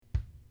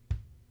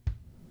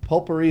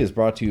Pulpery is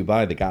brought to you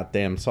by The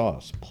Goddamn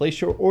Sauce. Place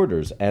your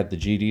orders at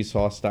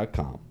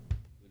thegdsauce.com.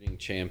 Including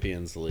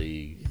Champions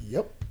League.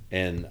 Yep.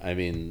 And, I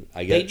mean,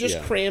 I get They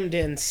just crammed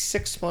in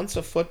 6 months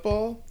of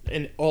football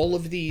in all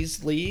of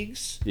these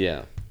leagues.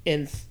 Yeah.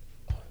 In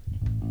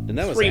And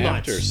that was 3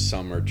 after months.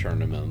 summer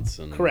tournaments.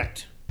 And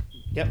Correct.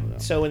 Yep. Oh, yeah.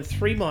 So in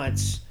 3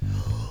 months,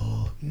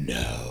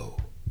 no.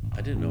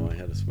 I didn't know I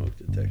had a smoke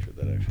detector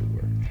that actually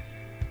worked.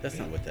 That's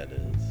not what that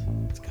is.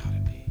 It's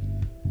gotta be.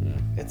 Yeah.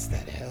 It's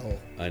that hell.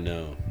 I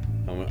know.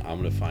 I'm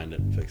going to find it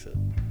and fix it.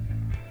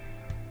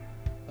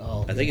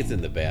 Oh, I think it's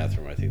in the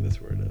bathroom. I think that's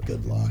where it is.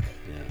 good luck.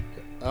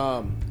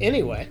 Yeah.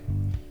 Anyway,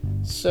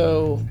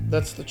 so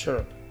that's the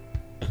chirp.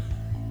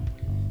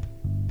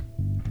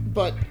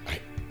 But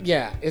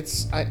yeah,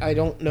 I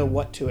don't know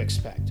what to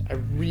expect. I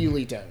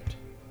really don't.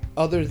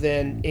 Other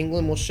than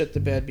England will shit the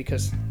bed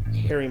because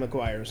Harry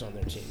Maguire's on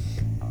their team.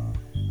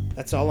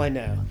 That's all I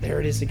know. There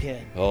it is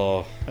again.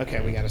 Oh. Okay,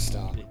 we gotta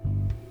stop.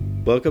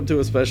 Welcome to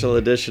a special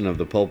edition of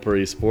the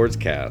Pulpery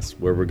Sportscast,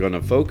 where we're going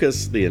to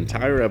focus the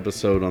entire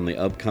episode on the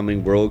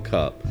upcoming World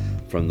Cup,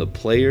 from the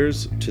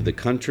players to the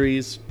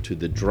countries to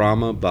the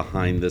drama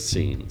behind the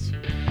scenes.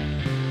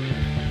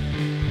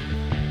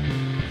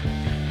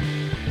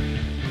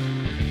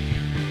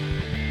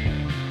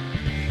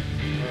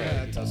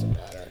 It doesn't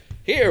matter.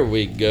 Here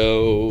we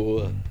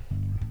go.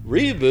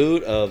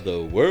 Reboot of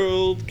the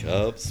World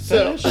Cup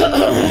So,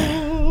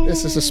 special.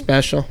 this is a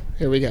special.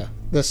 Here we go.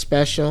 The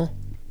special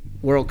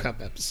World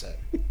Cup episode.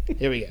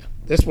 Here we go.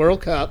 This World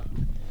Cup,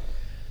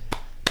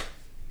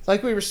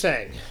 like we were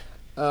saying.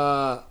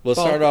 We'll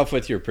start off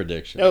with your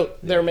prediction. Oh,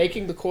 they're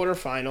making the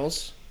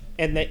quarterfinals,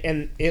 and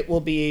it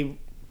will be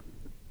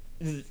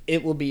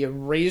a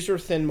razor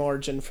thin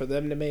margin for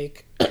them to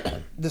make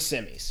the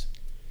semis.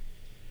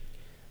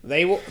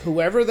 They will,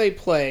 whoever they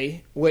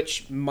play,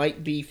 which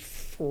might be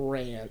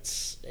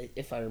France,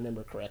 if I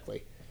remember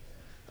correctly,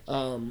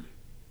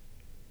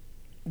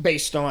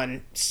 based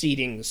on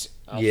seedings.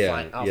 I'll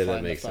find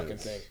that makes the fucking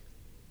sense. thing.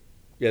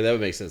 Yeah, that would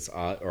make sense.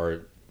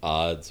 Or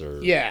odds,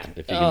 or Yeah, if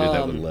you can do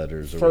that with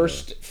letters. Or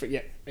first,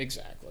 yeah,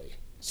 exactly.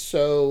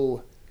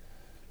 So,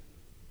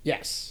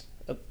 yes,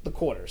 the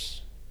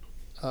quarters.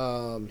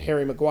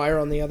 Harry Maguire,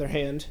 on the other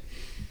hand,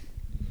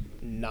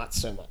 not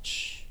so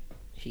much.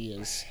 He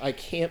is. I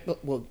can't.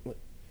 Well,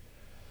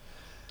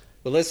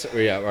 let's.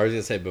 Yeah, I was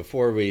gonna say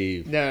before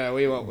we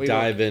we won't. We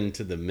dive won't.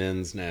 into the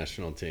men's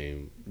national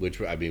team,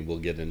 which I mean we'll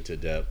get into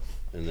depth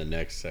in the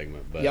next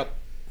segment. But Yep.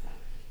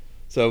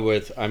 So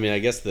I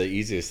guess the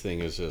easiest thing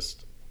is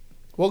just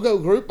We'll go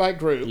group by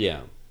group.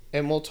 yeah.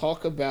 And we'll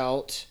talk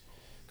about,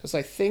 because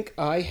I think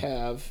I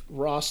have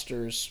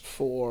rosters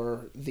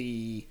for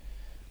the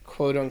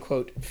quote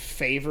unquote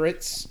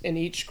favorites in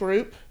each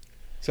group.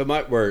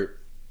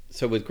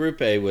 So with Group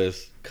A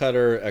with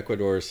Qatar,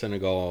 Ecuador,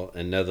 Senegal,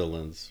 and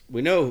Netherlands,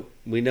 we know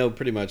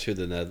pretty much who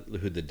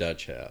the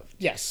Dutch have.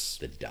 Yes.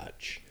 The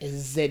Dutch.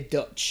 The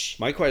Dutch.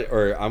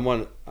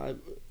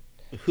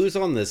 Who's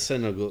on the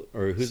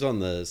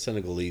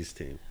Senegalese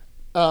team?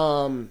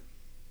 Sadio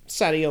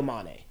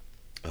Mane.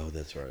 Oh,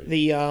 that's right.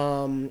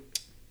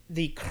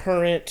 The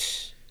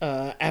current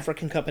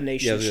African Cup of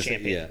Nations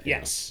champion.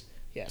 Yeah.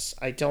 Yes.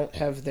 I don't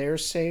have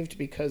theirs saved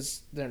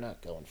because they're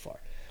not going far.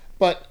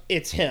 But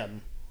it's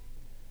him.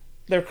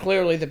 They're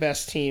clearly the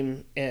best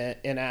team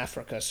in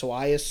Africa, so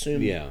I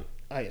assume. Yeah.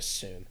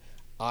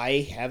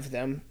 I have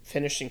them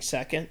finishing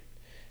second.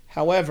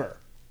 However,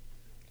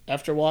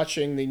 after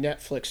watching the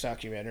Netflix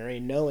documentary,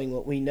 knowing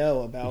what we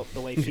know about the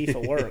way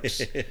FIFA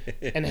works,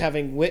 and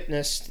having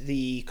witnessed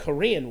the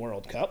Korean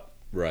World Cup,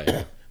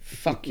 Right.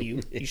 fuck you,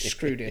 you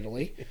screwed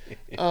Italy.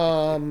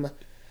 Qatar,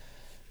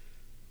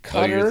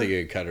 you're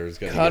thinking Qatar's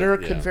going to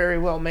Qatar could very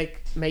well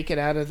make it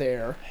out of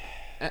there.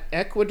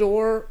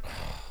 Ecuador,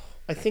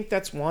 I think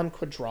that's Juan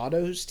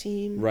Cuadrado's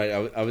team. Right. I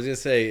was going to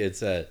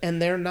say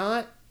And they're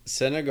not.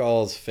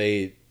 Senegal's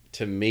fate,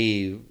 to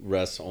me,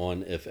 rests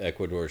on if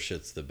Ecuador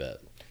shits the bed.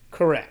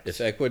 Correct.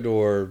 If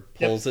Ecuador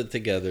pulls it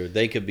together,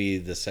 they could be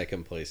the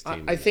second place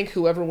team. I think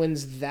whoever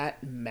wins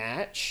that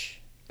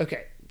match,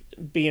 okay,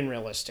 being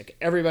realistic,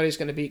 everybody's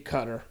going to beat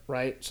Qatar,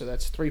 right? So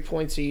that's 3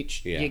 points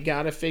each. Yeah. You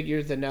got to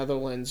figure the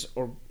Netherlands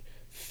are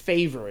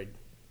favored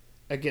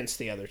against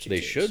the other two They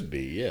teams. should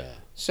be, yeah.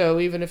 So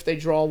even if they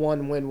draw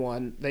one, win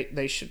one,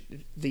 they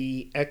should.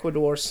 The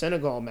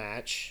Ecuador-Senegal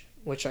match,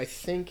 which I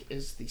think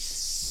is the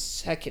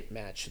second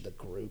match of the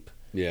group,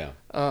 Yeah.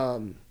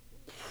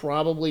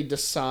 probably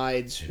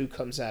decides who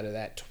comes out of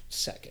that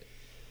second.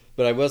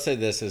 But I will say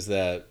this is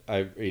that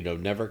I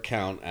never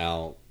count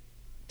out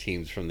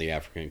teams from the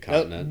African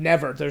continent.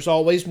 Never. There's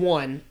always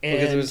one. And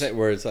Because it was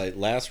where it's like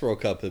last World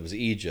Cup it was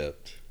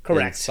Egypt.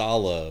 Correct. And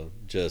Salah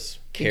just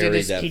he carried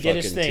did that his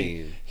fucking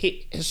thing.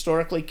 team.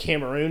 Historically,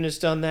 Cameroon has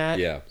done that.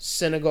 Yeah.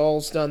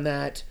 Senegal's done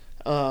that.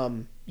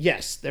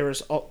 Yes,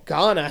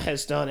 Ghana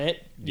has done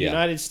it. The Yeah.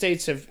 United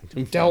States have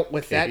dealt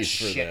with that Paid for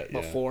shit that,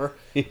 yeah. before.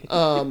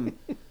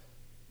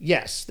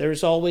 Yes,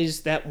 there's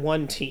always that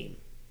one team.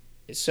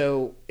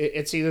 So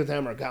it's either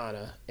them or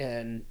Ghana,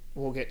 and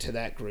we'll get to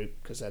that group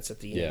because that's at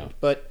the Yeah. end.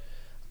 But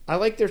I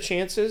like their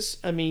chances.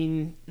 I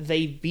mean,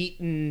 they've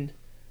beaten,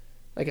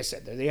 like I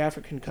said, they're the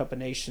African Cup of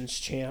Nations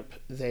champ.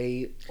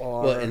 They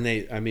are. Well,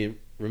 and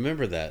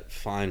remember that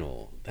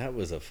final? That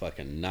was a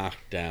fucking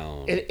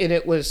knockdown. And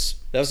it was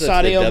that was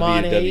Sadio the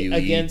Mane WWE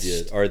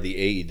against or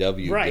the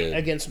AEW right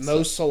against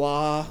Mo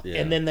Salah,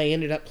 yeah. and then they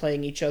ended up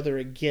playing each other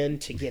again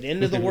to get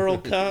into the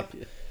World Cup.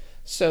 Yeah.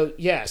 So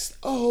yes,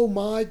 oh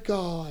my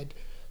God.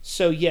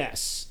 So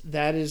yes,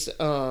 that is.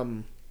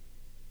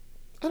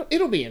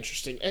 It'll be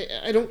interesting.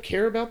 I don't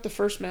care about the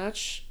first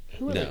match.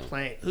 Who are they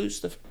playing?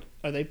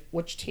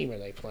 Which team are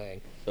they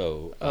playing?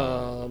 Oh,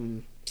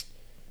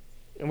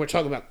 and we're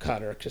talking about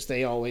Qatar because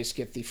they always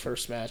get the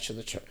first match of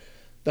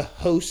the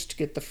host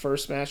get the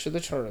first match of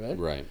the tournament,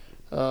 right?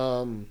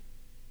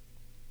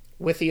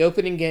 With the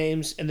opening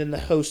games and then the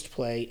host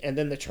play, and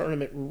then the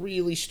tournament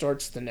really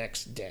starts the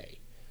next day.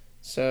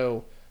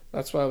 So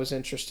that's why I was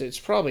interested. It's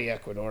probably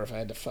Ecuador if I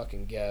had to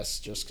fucking guess,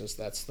 just because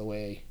that's the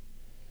way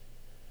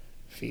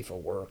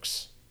FIFA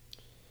works.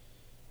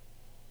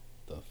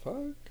 The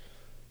fuck?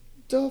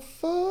 The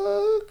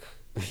fuck?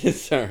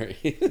 Sorry.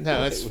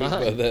 No, it's fine.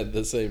 We both had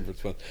the same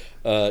response.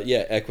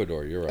 Yeah,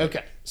 Ecuador, you're right.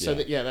 Okay. So,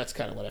 that's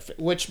kind of what I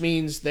figured. Which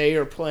means they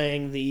are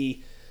playing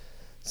the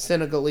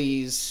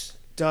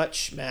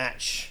Senegalese-Dutch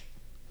match,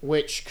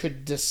 which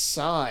could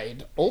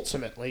decide,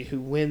 ultimately, who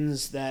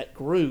wins that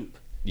group.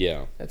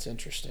 Yeah. That's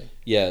interesting.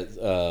 Yeah,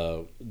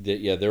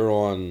 they're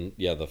on,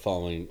 the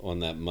following, on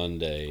that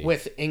Monday.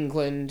 With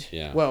England.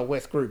 Yeah. Well,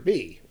 with Group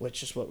B,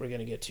 which is what we're going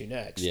to get to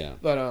next. Yeah.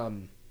 But,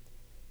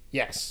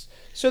 yes.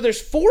 So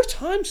there's 4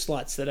 time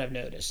slots that I've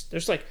noticed.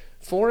 There's like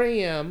 4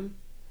 a.m.,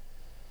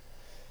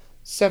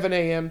 7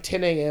 a.m.,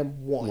 10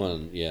 a.m., 1.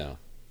 1, yeah.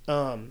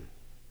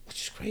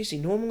 Which is crazy.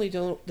 Normally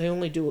they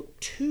only do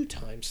 2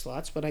 time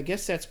slots, but I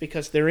guess that's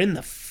because they're in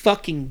the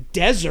fucking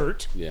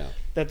desert. Yeah.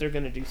 That they're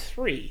going to do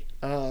 3.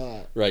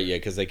 Right, yeah,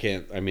 because they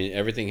can't. I mean,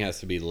 everything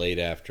has to be late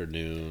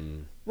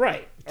afternoon.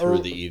 Right. Through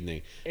the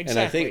evening. Exactly. And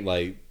I think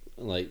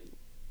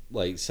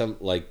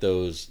like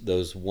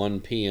those 1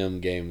 p.m.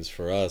 games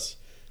for us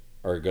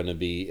are going to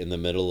be in the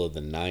middle of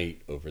the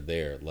night over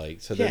there.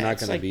 So they're not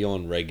going to be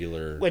on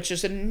regular. Which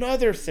is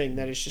another thing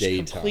that is just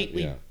daytime,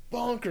 completely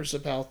bonkers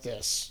about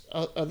this,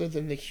 other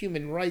than the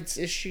human rights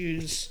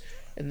issues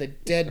and the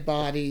dead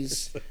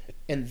bodies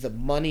and the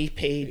money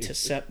paid to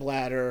Sepp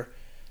Blatter.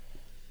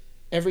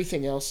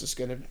 Everything else is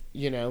going to,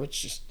 it's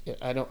just,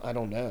 I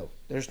don't know.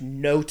 There's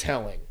no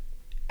telling.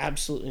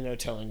 Absolutely no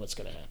telling what's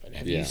going to happen.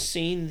 Have you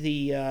seen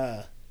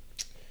the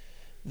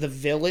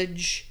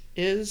Village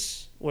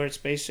is, where it's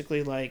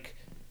basically like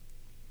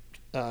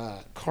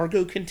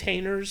cargo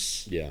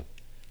containers? Yeah.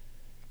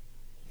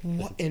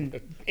 What,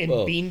 and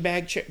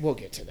beanbag we'll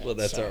get to that. Well,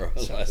 that's our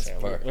last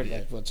part.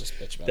 We'll just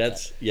bitch about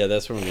that.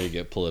 That's when we're going to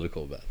get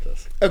political about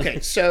this. Okay,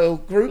 so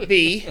Group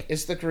B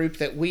is the group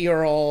that we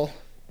are all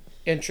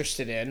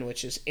interested in,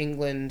 which is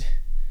England.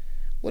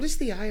 What is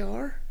the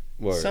IR?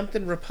 Word.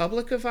 Something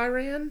Republic of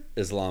Iran?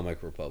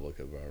 Islamic Republic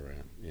of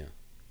Iran, yeah.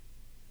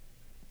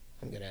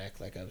 I'm going to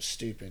act like I was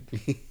stupid.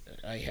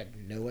 I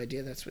had no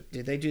idea that's what...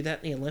 Did they do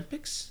that in the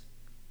Olympics?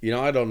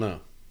 I don't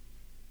know.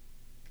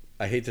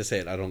 I hate to say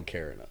it, I don't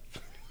care enough.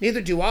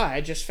 Neither do I.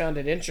 I just found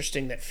it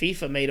interesting that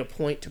FIFA made a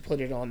point to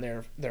put it on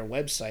their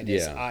website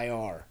as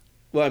IR.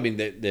 Well, I mean,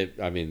 they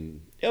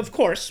of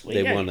course.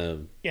 They want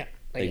to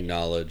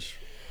acknowledge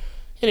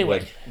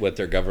what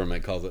their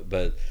government calls it.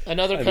 But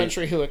another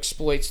country who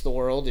exploits the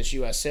world is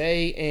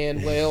USA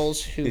and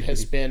Wales, who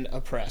has been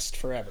oppressed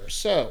forever.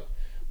 So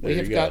we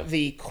have got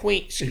the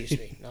Queen,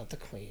 not the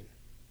Queen,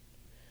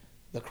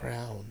 the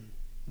Crown,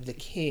 the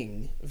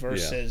King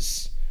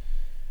versus...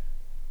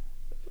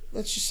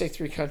 let's just say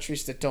 3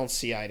 countries that don't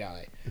see eye to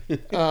eye.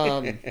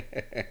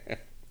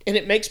 And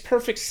it makes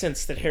perfect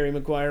sense that Harry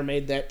Maguire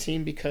made that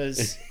team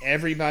because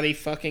everybody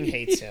fucking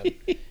hates him.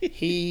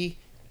 He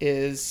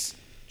is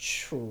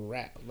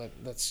crap.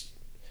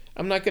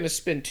 I'm not going to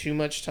spend too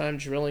much time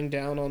drilling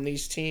down on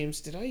these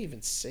teams. Did I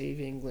even save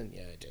England?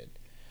 Yeah, I did.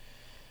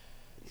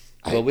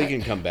 Well, we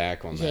can come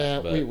back on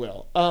that. Yeah, we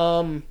will.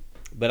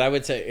 But I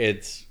would say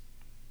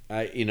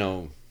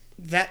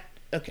that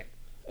okay.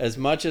 As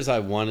much as I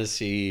want to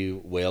see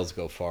Wales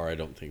go far, I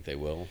don't think they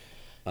will.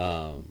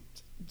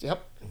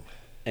 Yep.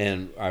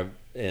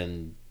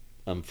 And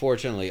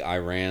unfortunately,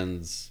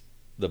 Iran's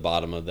the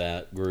bottom of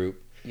that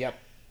group. Yep.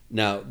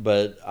 Now,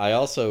 but I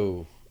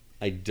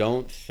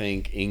don't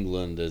think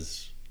England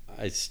is.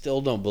 I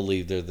still don't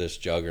believe they're this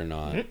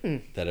juggernaut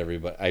that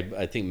everybody.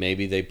 I think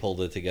maybe they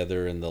pulled it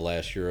together in the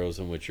last Euros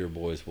in which your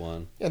boys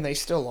won, and they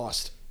still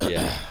lost.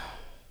 Yeah.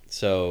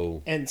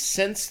 So. And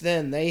since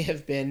then, they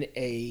have been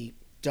a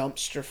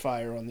dumpster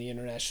fire on the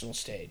international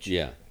stage.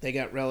 Yeah. They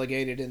got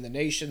relegated in the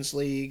Nations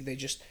League.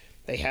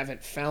 They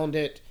haven't found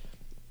it.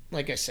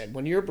 Like I said,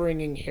 when you're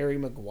bringing Harry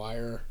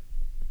Maguire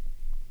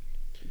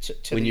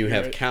to when you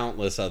have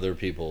countless other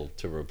people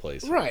to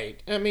replace him.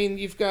 Right. I mean,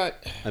 you've got...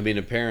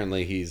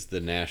 apparently he's the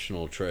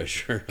national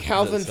treasure.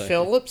 Calvin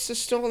Phillips is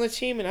still on the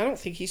team, and I don't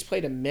think he's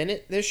played a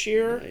minute this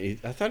year.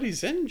 I thought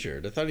he's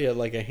injured. I thought he had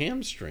like a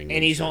hamstring and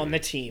injury. He's on the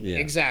team. Yeah.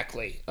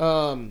 Exactly.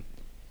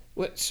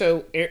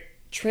 So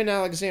Trent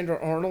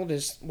Alexander-Arnold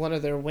is one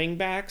of their wing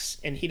backs,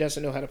 and he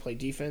doesn't know how to play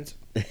defense.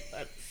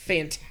 A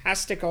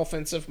fantastic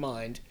offensive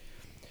mind.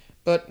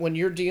 But when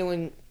you're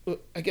dealing,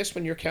 I guess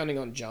when you're counting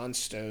on John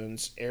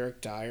Stones,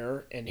 Eric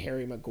Dyer, and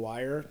Harry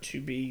Maguire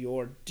to be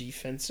your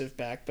defensive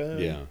backbone,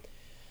 Yeah.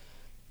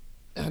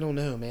 I don't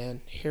know, man.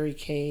 Harry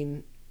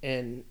Kane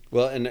and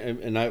Well,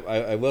 and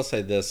I will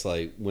say this,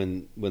 like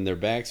when their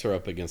backs are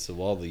up against the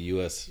wall, the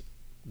U.S.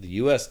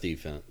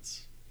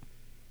 defense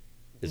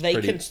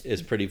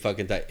is pretty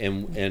fucking tight,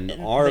 and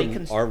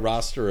our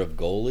roster of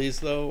goalies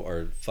though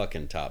are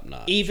fucking top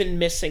notch. Even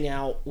missing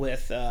out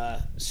with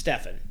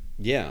Stefan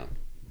Yeah.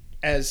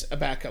 as a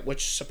backup,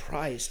 which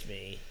surprised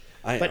me.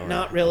 But I'm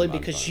not really, fine,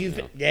 because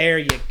yeah. there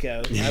you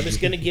go. I was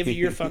going to give you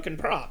your fucking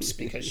props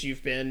because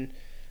you've been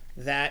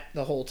that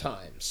the whole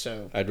time.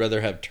 So I'd rather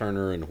have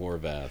Turner and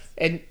Horvath.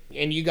 and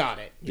you got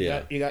it.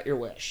 Yeah. You got your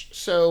wish.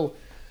 So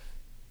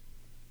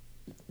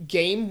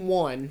game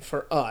 1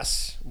 for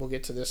us, we'll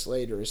get to this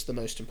later, is the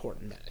most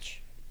important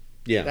match.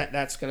 Yeah.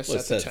 That's going to Well,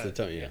 set it sets the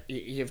tone. the tone, yeah.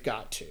 You've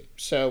got to.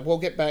 So we'll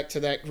get back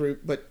to that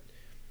group, but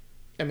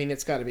I mean,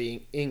 it's got to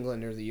be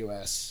England or the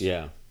U.S.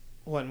 Yeah.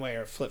 One way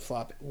or flip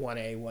flop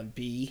 1A,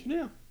 1B.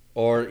 Yeah.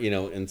 Or,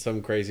 in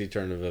some crazy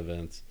turn of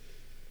events,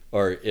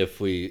 or if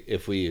we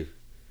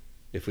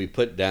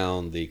put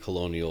down the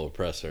colonial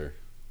oppressor,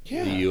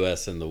 Yeah. the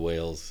U.S. and the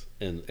Wales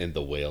and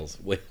the Wales.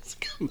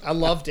 I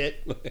loved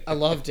it. I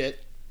loved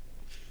it.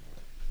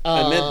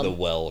 I meant the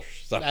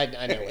Welsh. Sorry.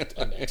 I know it.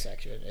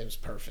 Exactly. It was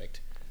perfect.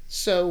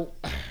 So,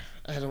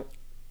 I don't.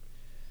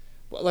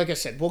 Well, like I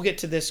said, we'll get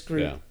to this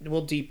group. Yeah.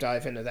 We'll deep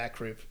dive into that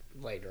group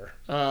later.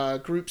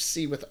 Group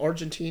C with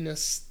Argentina,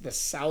 the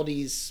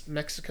Saudis,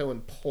 Mexico,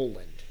 and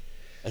Poland.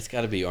 That's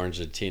got to be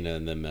Argentina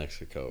and then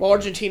Mexico. Well, right?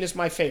 Argentina's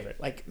my favorite.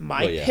 Like,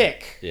 my Well, yeah.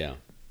 pick Yeah.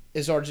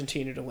 is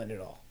Argentina to win it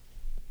all.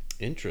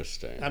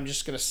 Interesting. I'm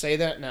just going to say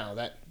that now.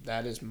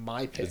 That is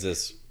my pick. Is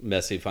this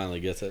Messi finally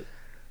gets it?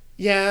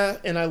 Yeah,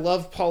 and I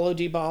love Paulo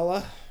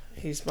Dybala.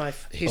 He's my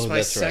that's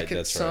right, second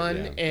that's son,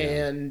 right, yeah,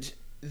 and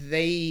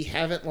they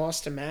haven't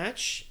lost a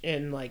match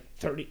in like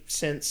 30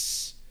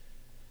 since.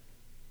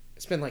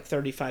 It's been like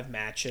 35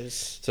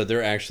 matches. So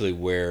they're actually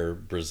where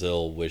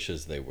Brazil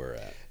wishes they were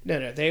at.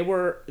 No,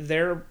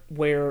 they're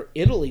where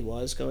Italy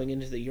was going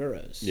into the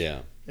Euros. Yeah.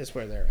 Is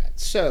where they're at.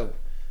 So,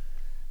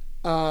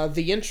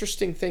 the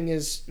interesting thing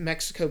is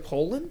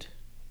Mexico-Poland.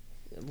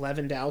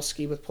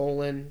 Lewandowski with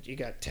Poland. You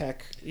got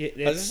Tech.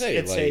 It's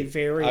a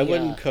very. I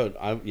wouldn't cut.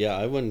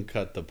 I wouldn't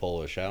cut the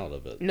Polish out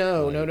of it.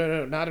 No,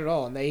 not at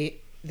all. And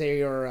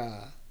they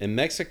are. In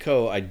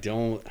Mexico, I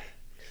don't.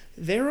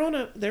 They're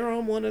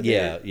on one of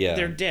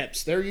their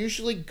dips. They're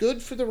usually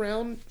good for the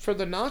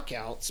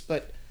knockouts,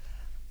 but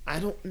I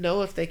don't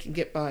know if they can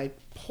get by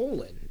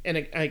Poland. And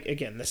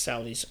again, the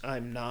Saudis.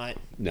 I'm not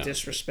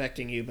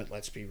disrespecting you, but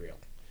let's be real.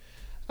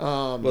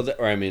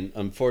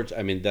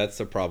 Unfortunately, that's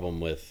the problem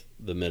with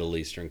the Middle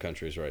Eastern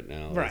countries right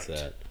now. Right. Is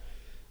that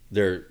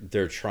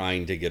they're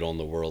trying to get on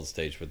the world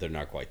stage, but they're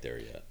not quite there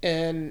yet.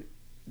 And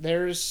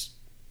there's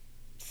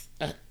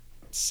a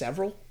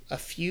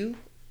few.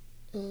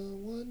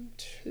 1,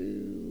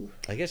 2.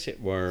 I guess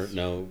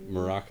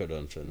Morocco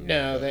doesn't.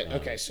 No,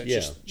 okay. So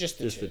just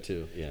the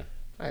two. Yeah.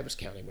 I was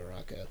counting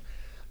Morocco.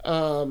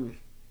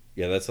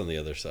 Yeah, that's on the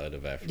other side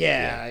of Africa.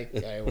 Yeah,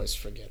 I always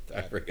forget that.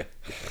 I forgot.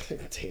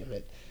 Damn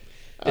it.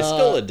 It's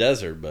still a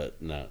desert,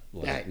 but not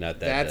that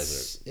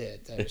desert.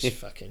 It. That's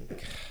fucking God,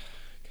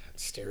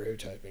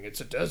 stereotyping.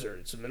 It's a desert.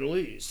 It's the Middle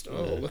East.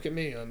 Oh, look at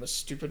me. I'm a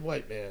stupid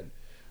white man.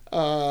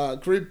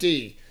 Group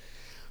D.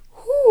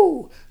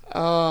 Whoo.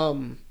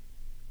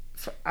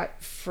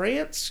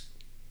 France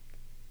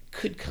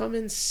could come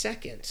in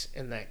second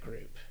in that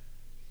group.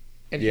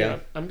 And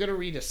here, I'm going to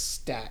read a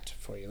stat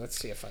for you. Let's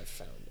see if I've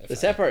found it. The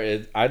sad part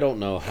is I don't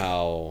know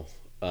how,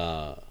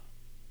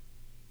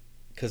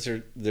 because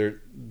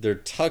they're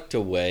tucked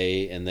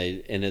away and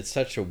it's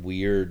such a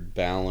weird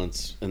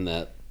balance in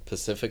that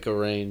Pacifica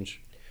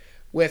range.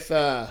 With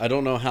I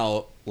don't know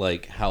how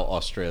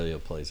Australia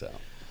plays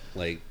out.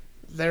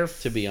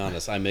 To be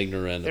honest, I'm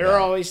ignorant. They're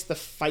always the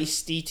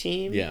feisty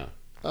team. Yeah.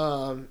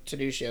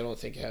 Tunisia, I don't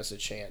think has a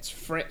chance.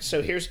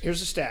 So here's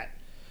a stat.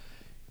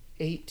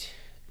 8.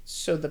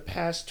 So the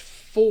past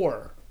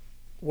 4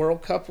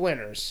 World Cup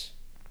winners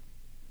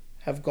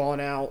have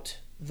gone out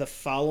the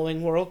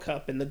following World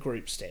Cup in the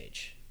group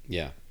stage.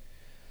 Yeah.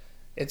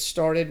 It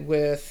started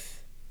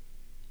with,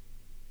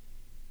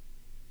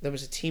 there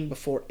was a team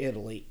before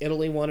Italy.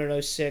 Italy won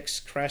in 06,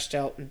 crashed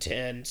out in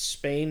 10.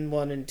 Spain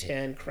won in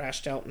 10,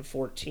 crashed out in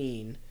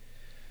 14.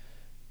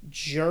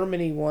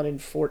 Germany won in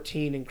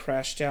 14 and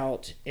crashed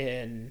out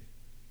in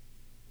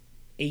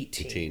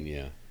 18. 18,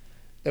 yeah.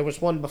 There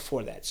was one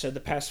before that. So the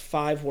past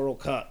 5 World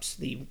Cups,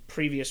 the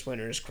previous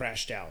winners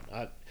crashed out.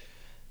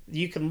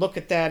 You can look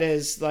at that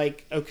as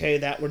like, okay,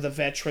 that were the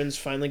veterans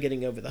finally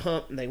getting over the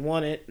hump and they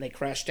won it and they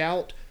crashed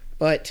out.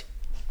 But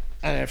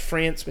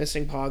France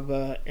missing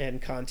Pogba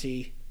and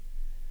Conte.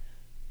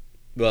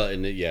 Well,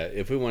 and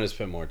if we want to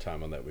spend more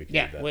time on that, we can. Do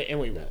that and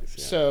we will. next,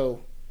 yeah.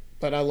 So,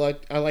 but I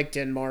like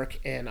Denmark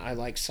and I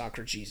like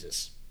Soccer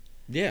Jesus.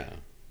 Yeah.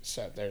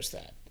 So there's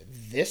that.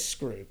 This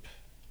group.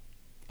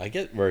 I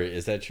get where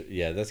is that?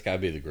 Yeah, that's got to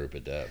be the group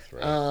of death,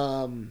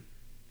 right?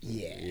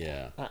 Yeah.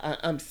 Yeah.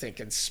 I'm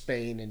thinking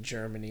Spain and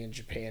Germany and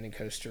Japan and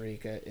Costa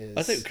Rica is.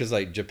 I think because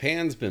like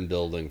Japan's been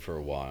building for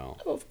a while.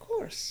 Oh, of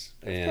course.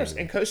 Of And- course.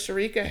 And Costa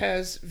Rica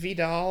has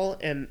Vidal,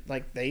 and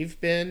like they've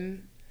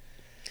been.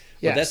 But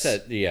Yes. that's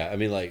that. Yeah, I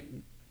mean, like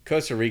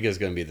Costa Rica is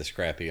going to be the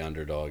scrappy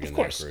underdog in Of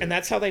course. that group. And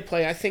that's how they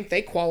play. I think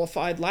they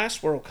qualified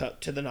last World Cup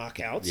to the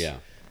knockouts. Yeah.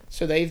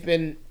 So they've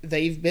been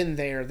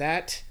there.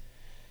 That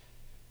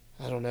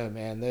I don't know,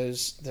 man.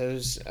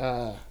 Those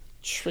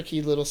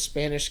tricky little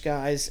Spanish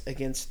guys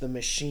against the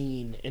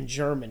machine in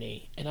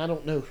Germany, and I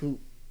don't know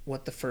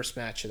what the first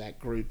match of that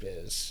group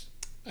is.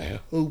 I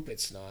hope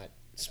it's not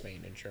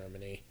Spain and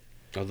Germany.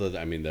 Although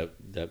I mean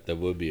that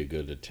would be a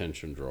good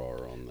attention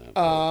drawer on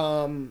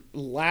that.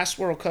 Last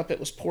World Cup it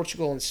was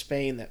Portugal and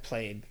Spain that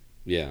played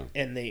Yeah.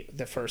 in the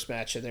first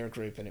match of their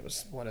group, and it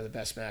was one of the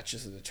best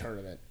matches of the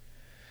tournament.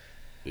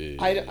 Yeah.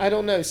 I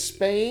don't know,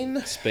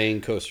 Spain.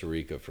 Spain, Costa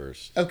Rica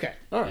first. Okay,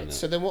 all right. know.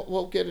 So then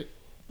we'll get it.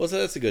 Well, so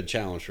that's a good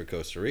challenge for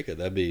Costa Rica.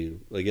 That'd be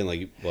again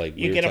like we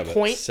You were get a talking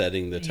point. about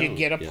setting the tone. You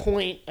get a Yeah.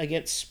 point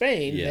against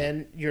Spain, Yeah.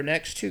 then your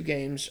next two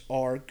games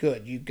are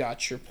good. You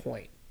got your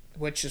point,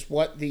 which is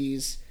what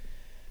these.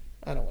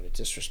 I don't want to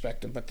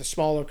disrespect them, but the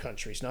smaller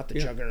countries, not the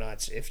Yeah.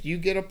 juggernauts. If you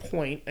get a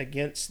point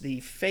against the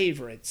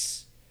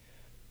favorites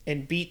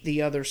and beat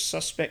the other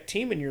suspect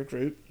team in your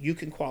group, you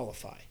can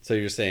qualify. So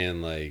you're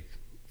saying like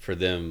for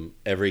them,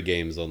 every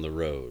game's on the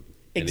road.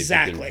 And if you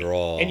Exactly. can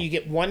draw, And you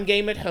get one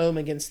game at home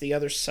against the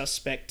other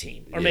suspect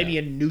team, or Yeah. maybe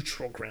a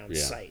neutral ground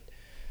Yeah. site.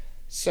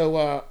 So,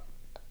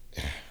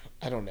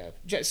 I don't know.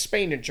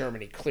 Spain and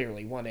Germany,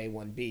 clearly 1A,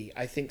 1B.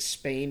 I think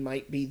Spain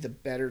might be the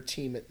better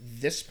team at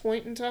this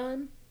point in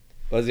time.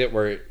 was it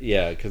where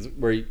because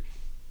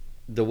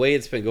the way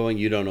it's been going,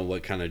 you don't know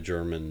what kind of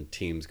German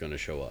team's going to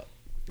show up.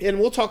 And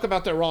we'll talk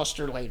about their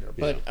roster later.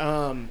 But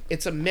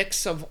it's a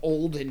mix of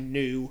old and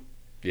new.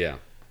 Yeah.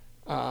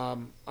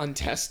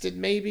 Untested,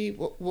 maybe.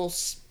 We'll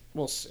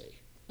see.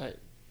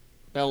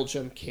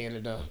 Belgium,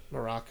 Canada,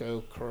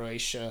 Morocco,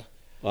 Croatia.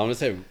 Well, I'm gonna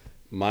say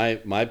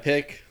my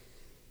pick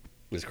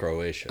is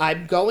Croatia.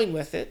 I'm going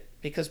with it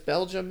because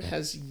Belgium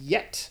has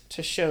yet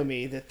to show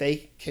me that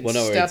they can Well,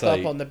 no, step it's up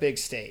like- on the big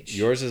stage.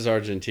 Yours is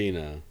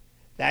Argentina.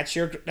 That's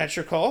your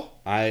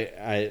call.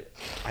 I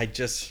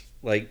just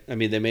like I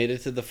mean they made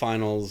it to the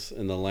finals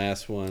in the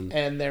last one,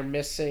 And they're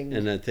missing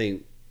and I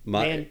think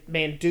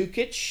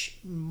Mandukic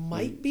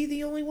might be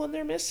the only one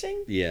they're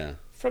missing yeah,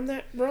 from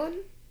that run.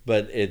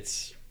 but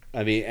it's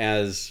I mean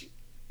as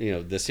you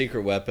know the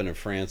secret weapon of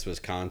France was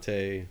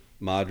Conte,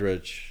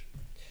 Modric,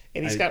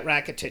 And he's got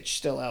Rakitic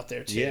still out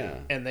there too. Yeah.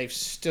 And they've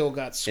still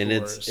got scores. and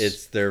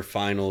it's their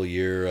final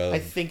year of I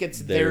think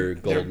it's their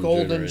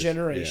golden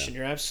generation. Yeah.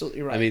 You're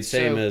absolutely right. I mean,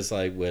 same So, as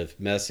like with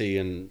Messi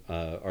and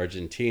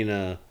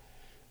Argentina,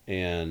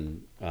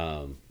 and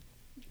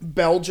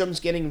Belgium's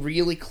getting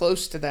really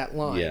close to that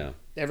line. Yeah.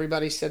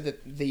 Everybody said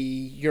that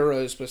the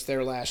Euros was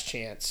their last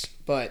chance,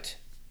 but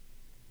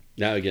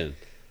now again,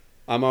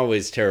 I'm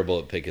always terrible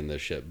at picking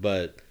this shit,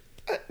 but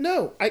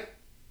no,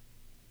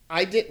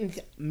 I didn't.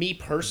 Me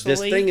personally,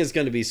 this thing is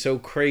going to be so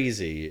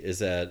crazy. Is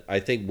that I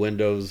think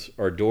doors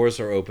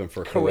are open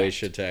for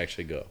Croatia to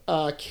actually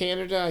go.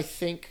 Canada, I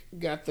think,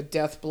 got the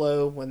death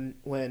blow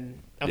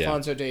when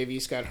Alphonso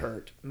Davies got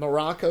hurt.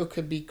 Morocco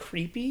could be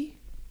creepy,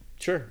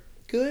 Sure.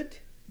 good,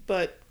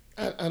 but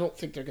I don't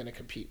think they're going to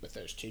compete with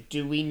those two.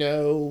 Do we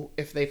know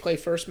if they play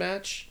first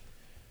match?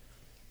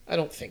 I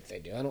don't think they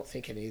do. I don't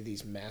think any of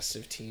these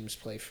massive teams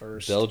play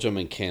first. Belgium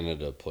and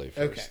Canada play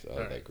first. Okay, Out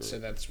all of that right. group. So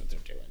that's what they're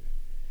doing.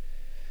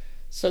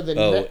 So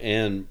the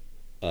and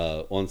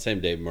on the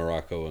same day,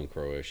 Morocco and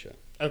Croatia.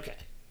 okay.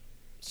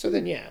 So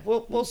then, yeah,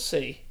 we'll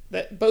see.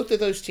 That both of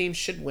those teams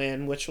should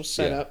win, which will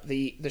set Yeah. up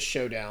the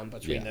showdown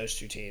between Yeah. those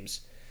two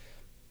teams.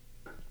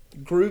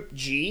 Group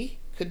G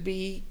could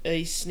be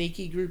a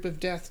sneaky group of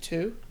death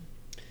too,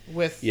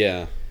 with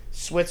Yeah.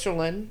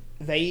 Switzerland.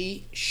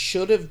 They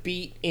should have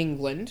beat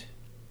England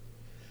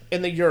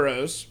in the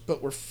Euros,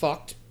 but were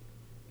fucked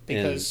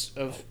because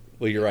of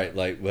Well, you're right.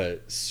 Like,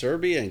 but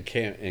Serbia and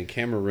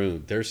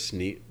Cameroon,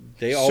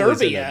 They always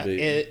Serbia end up being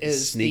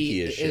is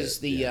sneaky the as shit. is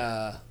the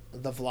Yeah.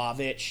 the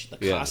Vlahovic, the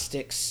Yeah.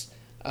 Kostics.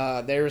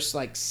 There's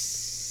like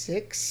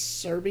 6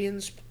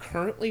 Serbians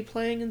currently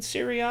playing in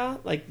Serie A.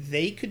 Like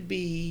they could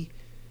be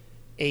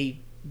a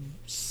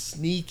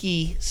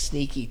sneaky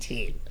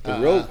team. The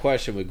real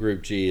question with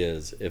Group G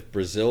is if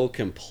Brazil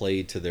can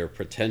play to their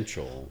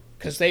potential.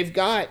 Because they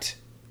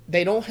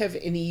don't have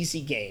an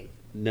easy game.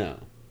 No.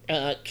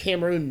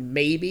 Cameroon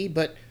maybe,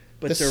 but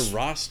their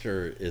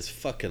roster is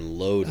fucking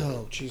loaded.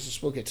 Oh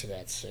Jesus, we'll get to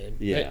that soon.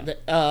 Yeah.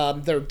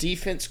 Their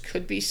defense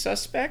could be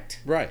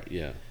suspect, Right,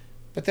 yeah.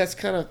 but that's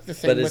kind of the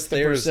thing But with it's the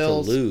theirs to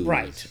Brazils. lose.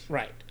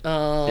 Right.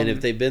 And if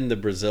they've been the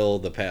Brazil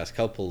the past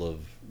couple of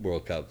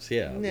World Cups,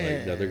 yeah.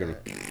 Like, no, they're going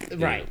to...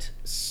 Right.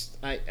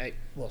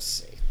 We'll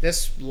see.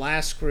 This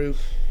last group,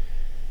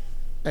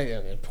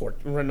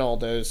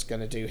 Ronaldo's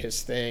going to do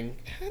his thing.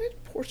 How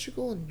did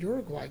Portugal and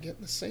Uruguay get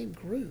in the same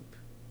group?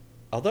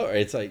 Although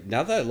it's like,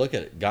 now that I look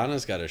at it,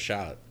 Ghana's got a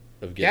shot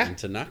of getting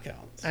to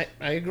knockouts.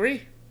 I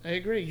agree.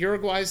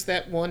 Uruguay's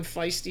that one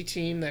feisty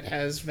team that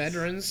has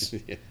veterans,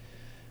 Yeah.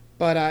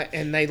 but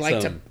and they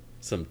like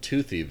some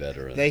toothy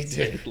veterans. They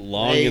do.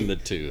 Long in the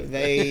tooth.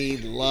 They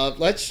love.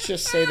 Let's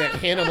just say that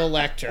Hannibal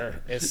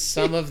Lecter is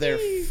some of their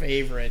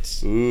favorite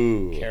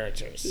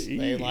characters.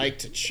 They like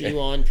to chew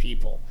on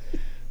people.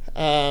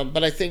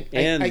 But I think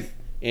and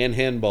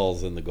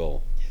handballs in the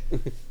goal.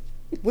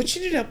 which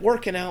ended up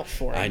working out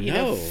for him. I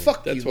know.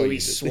 Fuck you,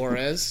 Luis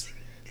Suarez.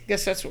 I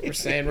guess that's what we're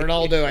saying.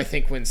 Ronaldo, I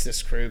think, wins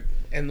this group,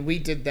 and we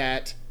did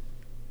that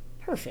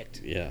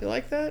perfect. Yeah. You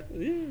like that?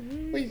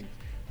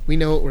 We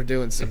know what we're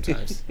doing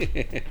sometimes.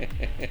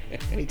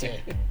 We do.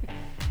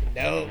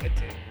 No, we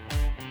do.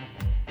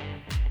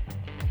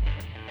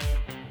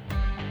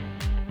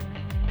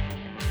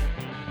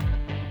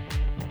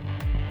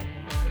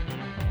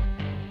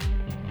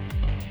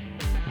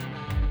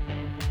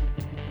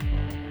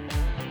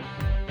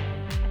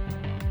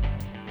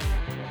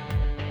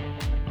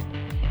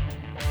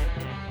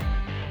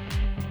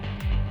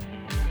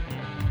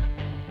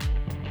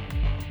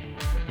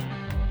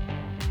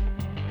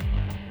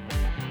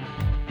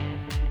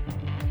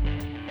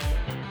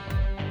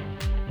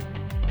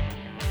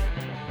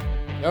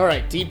 All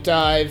right, deep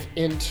dive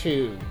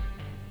into.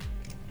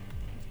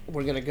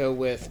 We're going to go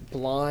with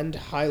blonde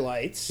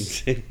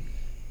highlights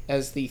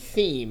as the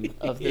theme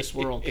of this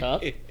World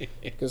Cup.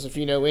 Because if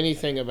you know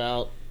anything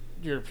about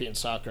European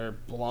soccer,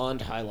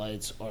 blonde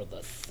highlights are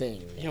the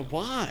thing. Yeah,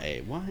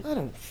 why? I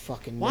don't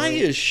fucking know. Why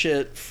is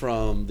shit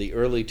from the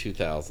early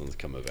 2000s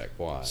coming back?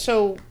 Why?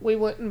 So we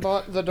went and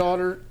bought the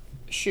daughter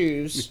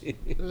shoes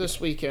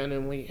this weekend,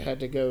 and we had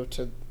to go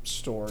to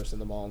stores in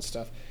the mall and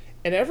stuff.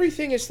 And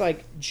everything is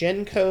like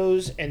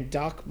Genco's and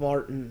Doc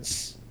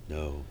Martens.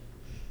 No.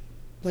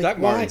 Like, Doc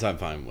Martens I'm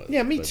fine with.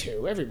 Yeah, me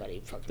too.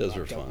 Everybody fucking those loved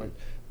are Doc fun. Martens.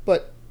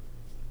 But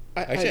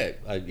Actually,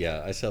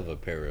 I still have a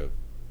pair of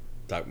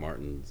Doc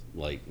Martens,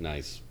 like,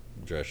 nice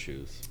dress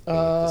shoes.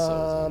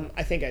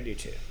 I think I do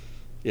too.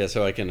 Yeah,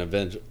 so I can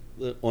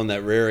on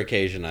that rare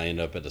occasion I end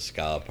up at a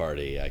ska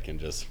party, I can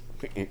just...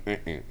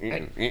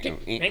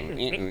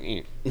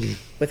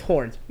 With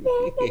horns.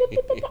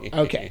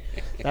 Okay.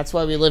 That's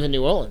why we live in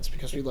New Orleans,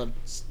 because we love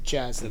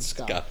jazz and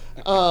ska.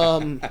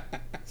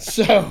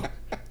 So,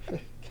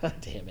 God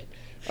damn it.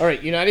 All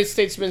right, United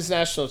States men's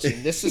national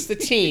team. This is the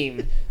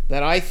team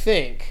that I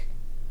think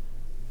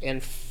in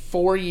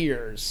 4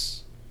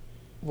 years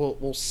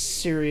will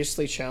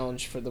seriously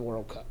challenge for the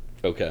World Cup.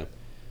 Okay.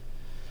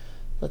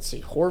 Let's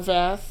see.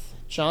 Horvath,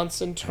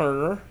 Johnson,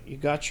 Turner. You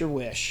got your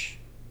wish.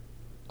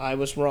 I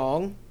was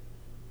wrong.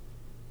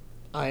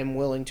 I am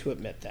willing to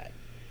admit that.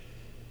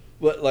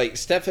 Well, like,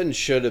 Stefan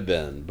should have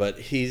been, but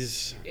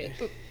he's had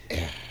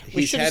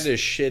a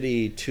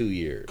shitty 2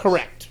 years.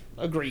 Correct.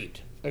 Agreed.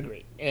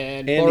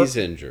 And he's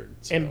injured.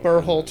 So. And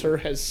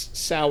Berhalter has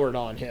soured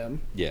on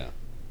him. Yeah.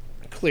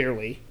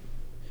 Clearly.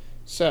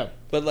 So.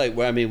 But, like,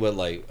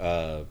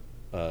 Horvath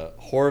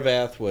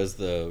was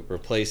the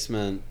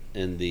replacement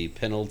in the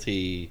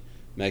penalty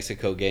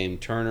Mexico game.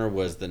 Turner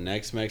was the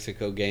next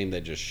Mexico game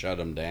that just shut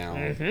him down.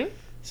 Mm-hmm.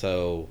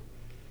 So,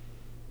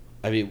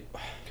 I mean...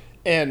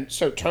 And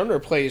so Turner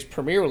plays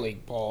Premier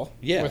League ball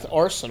with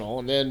Arsenal.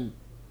 And then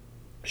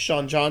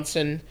Sean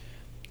Johnson,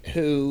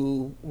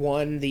 who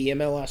won the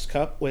MLS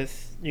Cup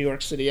with New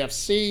York City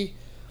FC.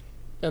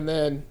 And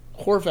then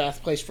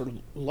Horvath plays for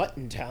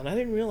Luton Town. I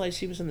didn't realize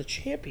he was in the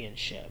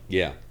championship.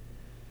 Yeah.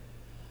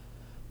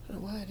 I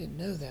don't know why I didn't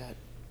know that.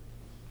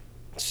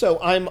 So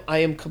I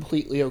am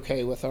completely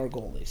okay with our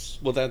goalies.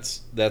 Well,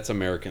 that's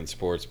American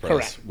sports press.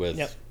 Correct. With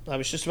yep. I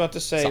was just about to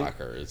say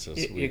soccer. It's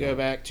just you go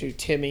back to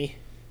Timmy.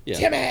 Yeah.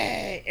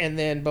 Timmy, and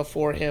then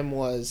before him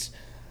was,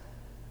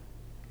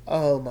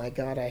 oh my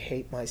God, I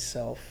hate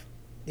myself.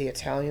 The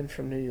Italian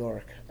from New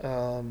York.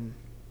 Well,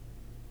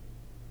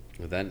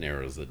 that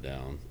narrows it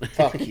down.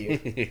 Fuck you,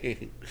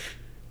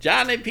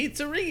 Johnny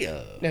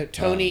Pizzeria. No,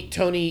 Tony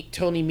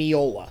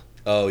Miola.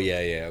 Oh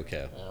yeah,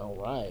 okay. All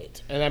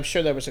right, and I'm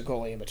sure there was a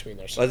goalie in between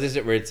there. Well, this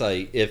is where it's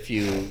like if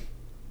you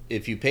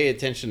pay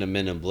attention to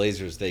Men in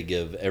Blazers, they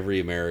give every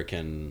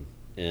American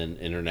in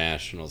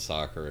international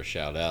soccer a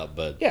shout out,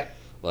 but yeah,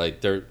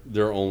 like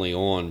they're only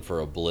on for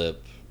a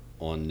blip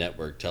on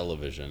network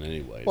television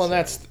anyway. Well,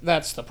 so.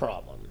 that's the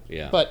problem.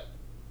 Yeah, but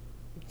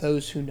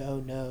those who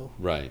know.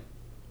 Right.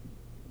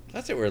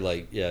 That's it.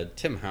 Where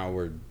Tim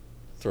Howard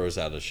throws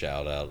out a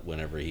shout out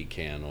whenever he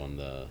can on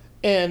the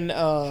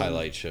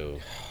highlight show.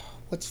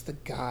 What's the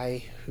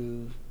guy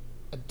who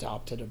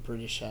adopted a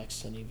British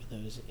accent even though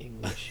he's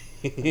English?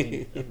 I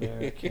mean,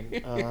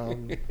 American. Oh,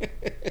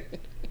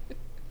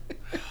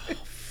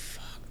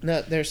 fuck.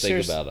 No, there's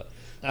Think about it.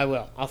 I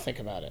will. I'll think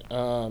about it.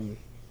 I'll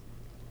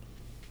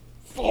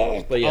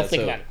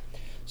think about it.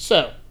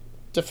 So,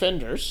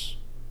 defenders.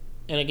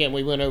 And again,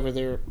 we went over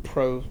their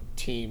pro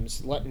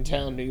teams. Luton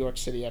Town, New York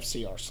City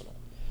FC, Arsenal.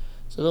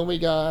 So then we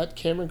got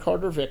Cameron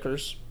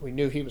Carter-Vickers. We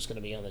knew he was going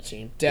to be on the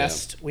team.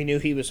 Dest, we knew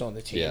he was on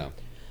the team. Yeah.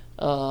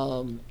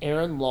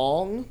 Aaron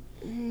Long,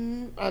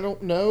 I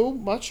don't know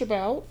much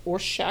about. Or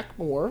Shaq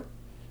Moore.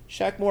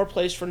 Shaq Moore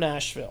plays for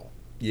Nashville.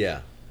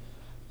 Yeah.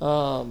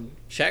 Um,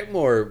 Shaq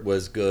Moore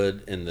was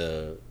good in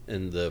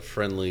the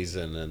friendlies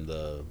and in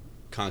the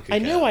CONCACAF. I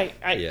knew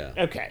yeah.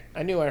 Okay,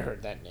 I knew I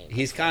heard that name.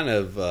 He's kind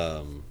of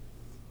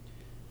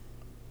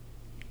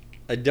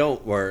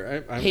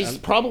He's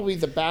probably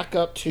the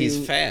backup to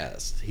he's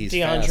fast. He's DeAndre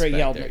fast back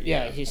Yeldman. there,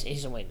 Yeah, he's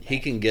a wingback. He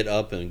can get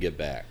up and get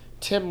back.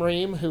 Tim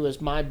Ream, who is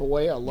my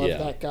boy, I love Yeah.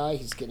 that guy.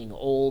 He's getting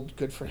old.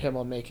 Good for him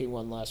on making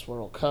one last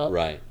World Cup.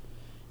 Right.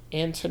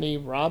 Anthony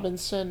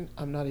Robinson.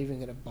 I'm not even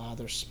going to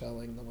bother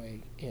spelling the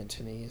way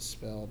Anthony is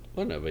spelled.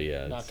 Well, no, but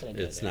yeah, Not gonna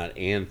do it's that. not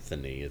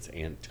Anthony. It's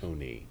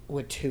Antony.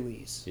 With two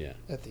E's Yeah.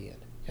 at the end.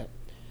 Yep.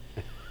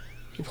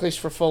 He plays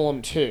for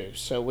Fulham too,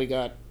 so we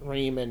got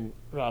Ream and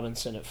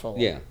Robinson at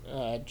Fulham.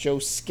 Yeah. Joe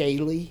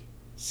Scally,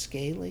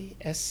 Scally,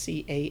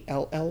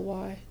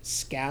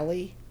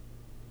 Scally.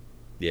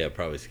 Yeah,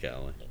 probably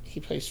Scally. He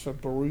plays for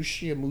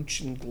Borussia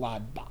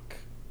Mönchengladbach.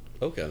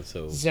 Okay,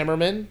 so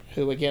Zimmerman,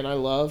 who again I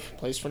love,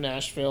 plays for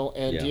Nashville,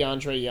 and Yeah.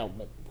 DeAndre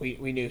Yeldman.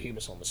 We knew he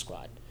was on the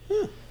squad.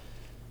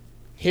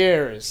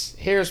 Here's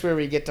where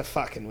we get to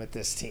fucking with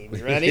this team.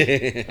 You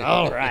ready?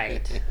 All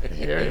right,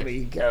 here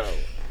we go.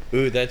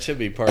 ooh, that should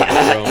be part of the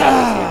promo. We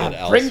get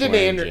Al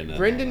Swearingen and all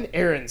Brendan that.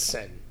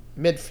 Aronson,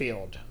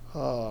 midfield.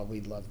 Oh,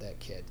 we love that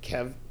kid.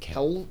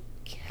 Kellen.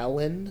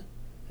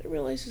 I didn't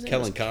realize his name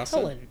Kellen was Costa?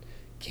 Kellen.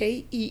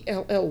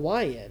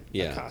 Kellyn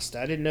Yeah. Acosta.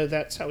 I didn't know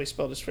that's how he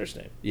spelled his first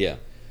name. Yeah.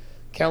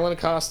 Kellen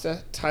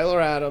Acosta, Tyler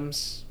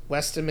Adams,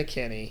 Weston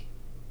McKennie.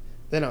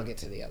 Then I'll get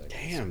to the other guys.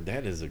 Damn,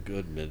 that is a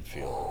good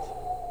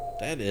midfield.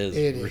 That is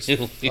It is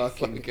really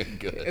fucking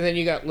good. And then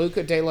you got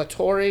Luca De La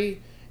Torre,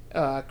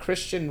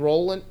 Christian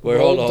Roldan.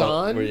 Hold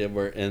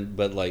on.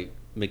 But like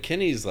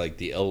McKinney's like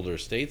the elder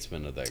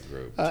statesman of that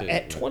group too, At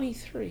right?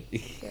 23.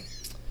 Yeah.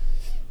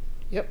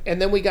 Yep.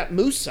 And then we got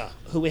Musa,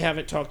 who we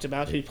haven't talked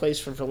about, who plays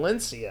for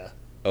Valencia.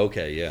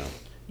 Okay, yeah.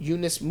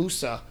 Yunus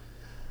Musa.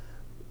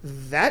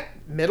 That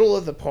middle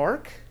of the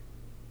park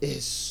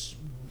is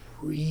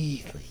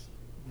really,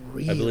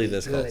 really I believe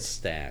that's good. called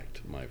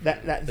stacked, my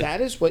friend. That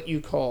is what you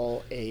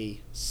call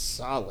a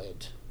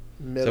solid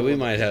middle. So we of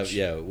the might have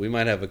pitch. we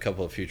might have a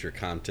couple of future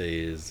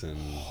Contes and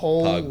Pogbas in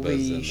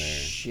Holy there.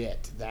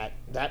 shit!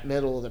 That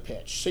middle of the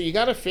pitch. So you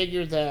got to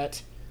figure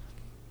that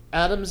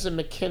Adams and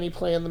McKinney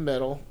play in the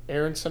middle,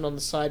 Aronson on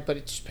the side, but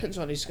it depends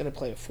on he's going to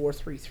play a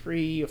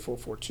 4-3-3, a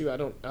 4-4-2. I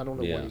don't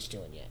know Yeah. what he's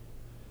doing yet.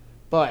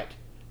 But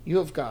you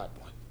have got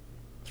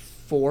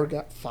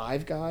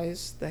five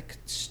guys that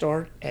could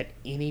start at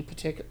any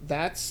particular.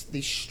 That's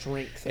the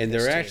strength. Of And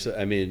this they're team. actually,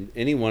 I mean,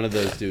 any one of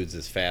those dudes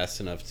is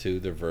fast enough too.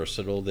 They're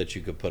versatile that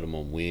you could put them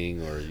on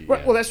wing or. Right,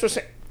 Yeah. well, that's what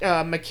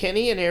I'm saying.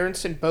 McKinney and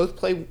Aronson both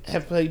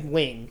have played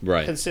wing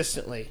Right.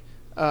 consistently.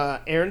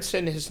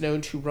 Aronson is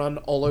known to run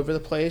all over the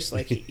place,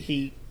 like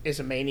he is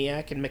a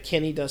maniac, and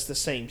McKinney does the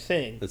same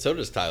thing. And so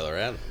does Tyler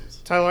Adams.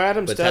 Tyler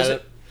Adams But does Tyler,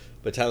 it.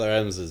 but Tyler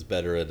Adams is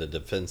better at a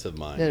defensive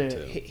mind No,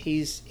 too.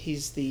 he's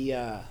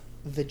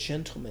the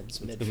gentleman's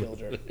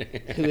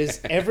midfielder who is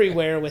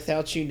everywhere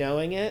without you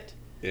knowing it,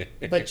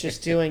 but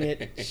just doing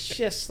it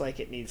just like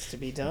it needs to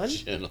be done.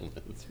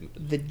 Gentleman's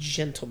mid- The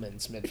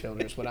gentleman's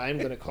midfielder is what I'm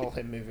going to call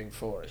him moving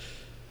forward.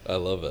 I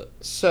love it.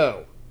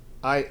 So,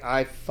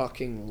 I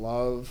fucking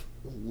love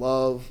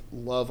our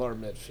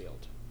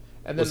midfield.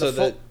 And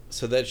then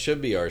So that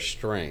should be our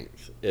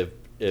strength. If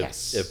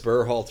Yes. if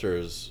Berhalter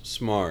is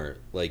smart,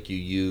 like you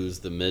use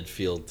the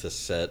midfield to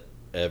set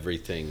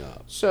everything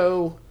up.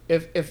 so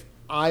if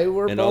I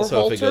were And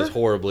also if it goes Berhalter,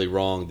 horribly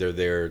wrong, they're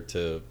there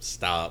to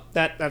stop.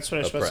 that's what I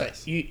was supposed to press.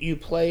 say. You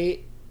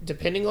play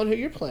depending on who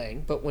you're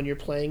playing, but when you're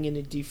playing in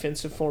a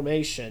defensive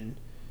formation,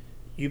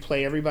 you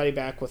play everybody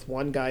back with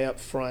one guy up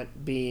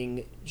front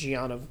being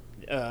Gianna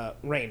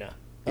Reyna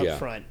up Yeah.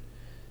 front.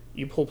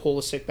 You pull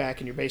Pulisic back,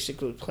 and you're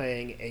basically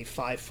playing a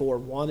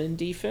 5-4-1 in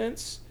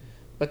defense.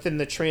 But then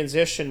the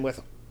transition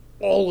with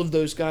all of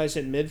those guys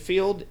in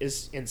midfield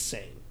is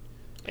insane.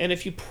 And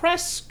if you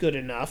press good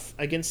enough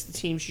against the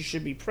teams you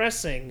should be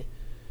pressing,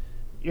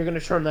 you're going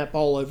to turn that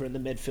ball over in the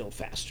midfield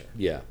faster,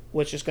 Yeah.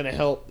 which is going to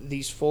help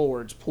these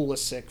forwards,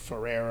 Pulisic,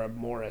 Ferreira,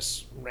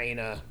 Morris,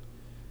 Reyna,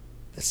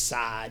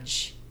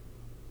 Visage,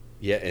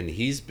 Yeah, and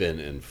he's been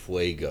in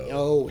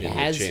Fuego in the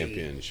has he?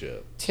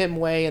 championship. Tim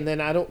Way, and then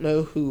I don't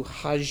know who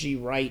Haji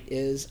Wright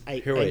is.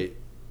 Wait.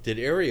 Did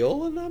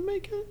Areola not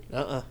make it?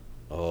 Oh.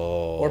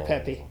 Or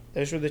Pepe.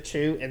 Those were the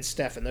two, and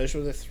Stefan. Those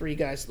were the three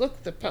guys.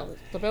 Look, the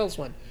Bells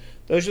one.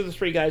 Those are the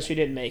three guys who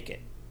didn't make it.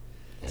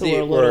 Who are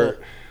a little...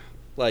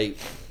 like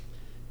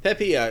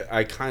Pepe,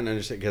 I kind of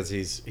understand because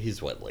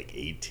he's what, like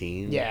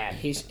 18? Yeah,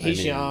 he's I mean,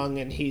 young,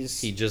 and he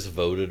just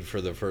voted for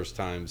the first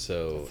time,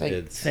 so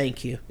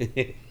Thank you.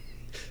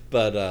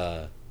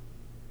 But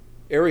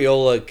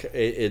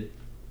Areola,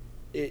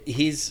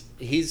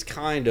 he's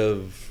kind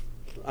of.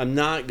 I'm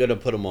not gonna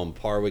put him on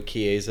par with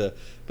Chiesa,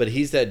 but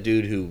he's that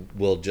dude who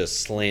will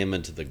just slam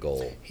into the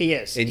goal. He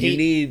is, and you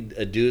need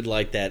a dude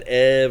like that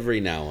every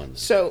now and then.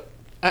 So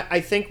I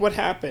think what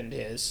happened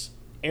is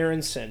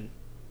Aronson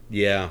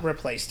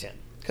replaced him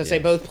because they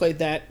both played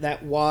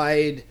that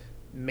wide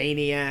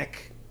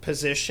maniac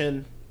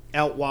position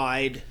out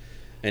wide.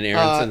 And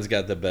Aronson's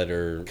got the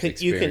better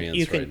experience.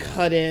 You can right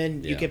cut now.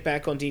 in, you Yeah. get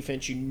back on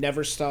defense, you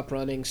never stop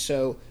running.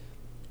 So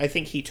I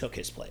think he took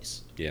his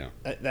place. Yeah.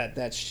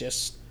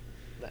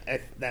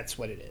 That's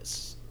what it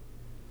is,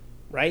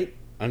 right?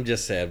 I'm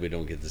just sad we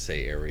don't get to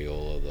say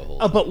Areola the whole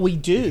Oh, but we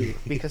do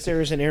because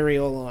there is an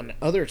aerial on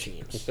other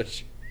teams.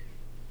 Which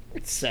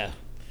So,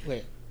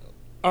 wait.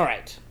 All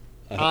right.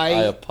 I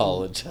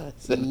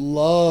apologize.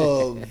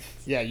 Love.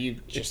 Yeah, you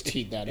just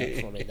teed that up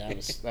for me.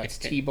 That's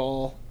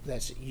T-ball.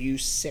 That's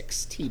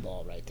U6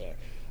 T-ball right there.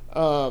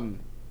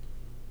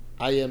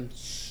 I am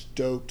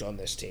stoked on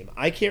this team.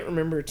 I can't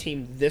remember a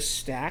team this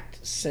stacked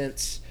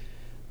since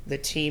the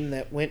team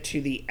that went to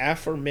the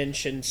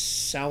aforementioned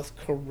South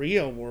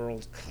Korea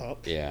World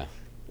Cup, Yeah.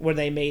 where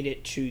they made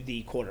it to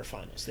the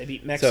quarterfinals. They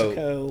beat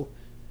Mexico.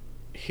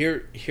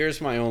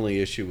 Here's my only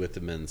issue with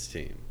the men's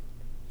team.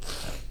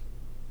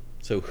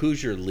 So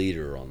who's your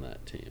leader on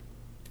that team?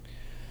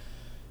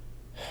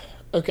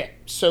 Okay,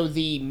 so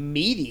the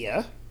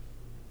media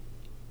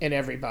and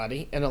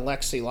everybody, and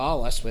Alexi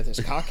Lawless with his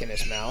cock in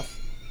his mouth,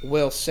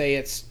 will say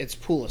it's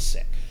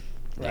Pulisic,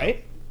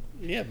 right?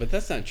 Yeah, but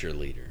that's not your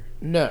leader.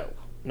 No.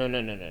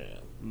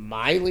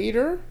 My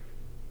leader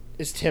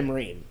is Tim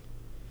Ream.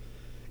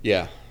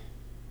 Yeah.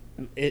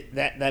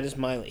 That is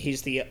my.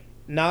 He's the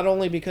not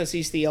only because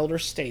he's the elder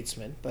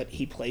statesman, but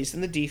he plays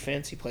in the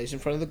defense. He plays in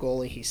front of the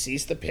goalie. He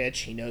sees the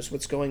pitch. He knows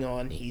what's going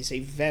on. He's a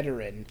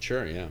veteran.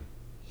 Sure, yeah.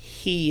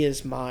 He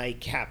is my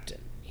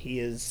captain. He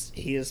is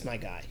my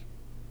guy.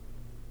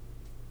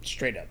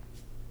 Straight up.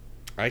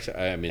 I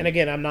mean, And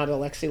again, I'm not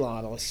Alexi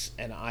Lawless,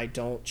 and I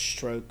don't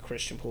stroke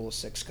Christian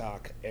Pulisic's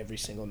cock every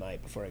single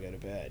night before I go to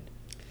bed.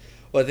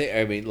 well,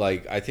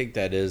 I think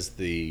that's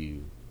the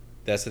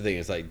thing.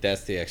 Is like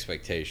that's the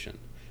expectation,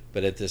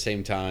 but at the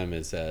same time,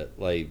 is that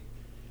like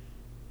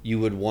you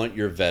would want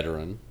your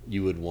veteran,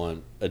 you would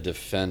want a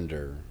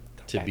defender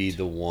to be Correct.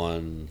 the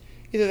one.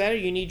 Either that or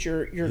you need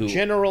your Who-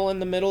 general in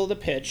the middle of the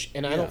pitch,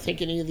 and I Yeah. don't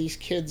think any of these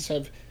kids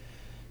have.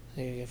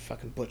 They're gonna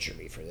fucking butcher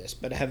me for this,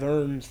 but have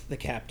earned the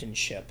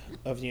captainship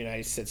of the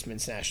United States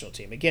men's national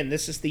team. Again,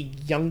 this is the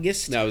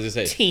youngest No, I was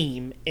gonna say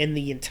team in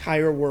the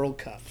entire World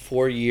Cup.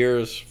 4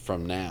 years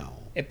from now.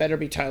 It better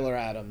be Tyler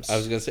Adams. I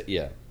was gonna say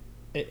yeah,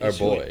 It our is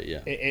who boy, it-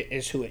 yeah. it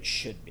is who it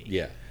should be.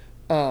 yeah,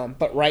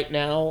 But right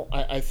now,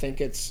 I think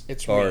it's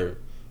Ream.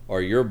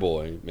 or your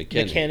boy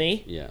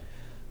McKennie. Yeah,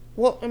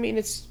 Well, I mean,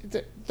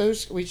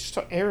 those we just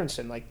talked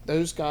Aronson. Like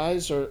those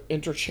guys are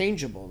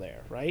interchangeable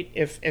there, right?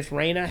 If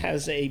Reyna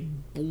has a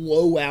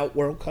blowout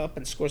World Cup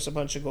and scores a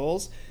bunch of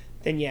goals,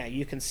 then yeah,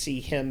 you can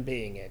see him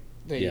being it.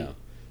 yeah.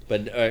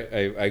 But I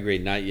agree,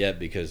 not yet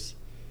because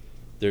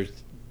there's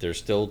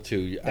still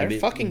two. They're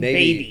fucking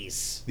maybe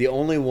babies. The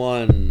only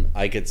one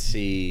I could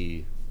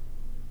see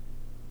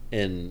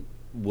in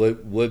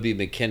would be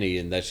McKennie,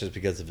 and that's just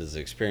because of his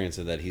experience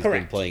and that he's been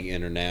Correct. playing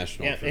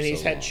international. Yeah, for and he's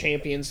so had long.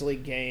 Champions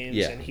League games,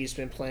 Yeah. and he's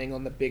been playing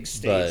on the big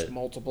stage But-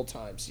 multiple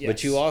times. Yes.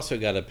 But you also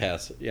got to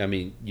pass. I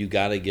mean, you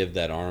got to give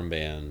that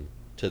armband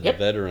to the Yep.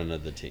 veteran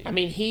of the team. I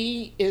mean,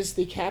 he is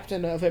the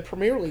captain of a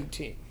Premier League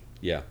team.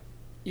 Yeah,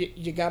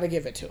 You got to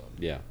give it to him.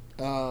 yeah.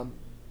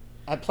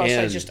 Plus,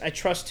 And- I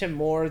trust him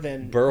more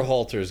than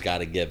Berhalter's got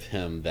to give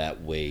him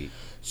that weight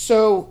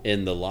so.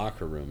 in the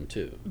locker room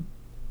too.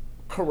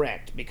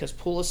 Correct, because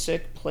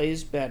Pulisic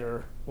plays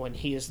better when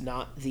he is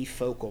not the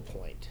focal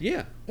point.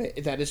 Yeah,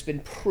 That has been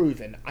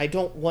proven. I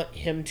don't want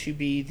him to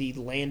be the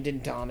Landon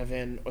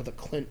Donovan or the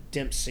Clint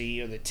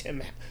Dempsey or the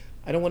Tim.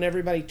 I don't want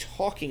everybody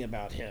talking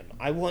about him.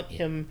 I want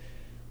him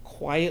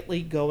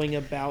quietly going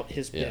about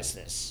his Yeah.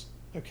 business.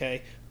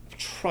 Okay?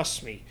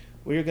 Trust me,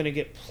 we're going to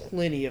get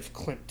plenty of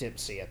Clint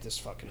Dempsey at this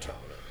fucking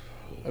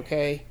tournament.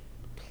 Okay?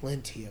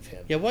 Plenty of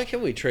him. yeah. Why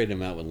can't we trade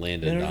him out with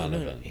Landon No.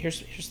 Donovan?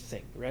 Here's the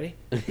thing. Ready?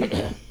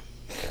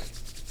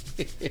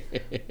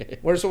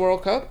 Where's the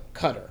World Cup?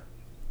 Qatar.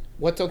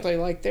 What don't they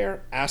like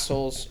there?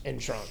 Assholes and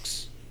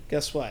drunks.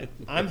 Guess what?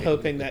 I'm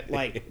hoping that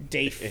like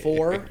day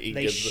 4 He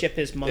they gets- ship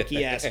his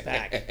monkey ass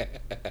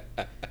back.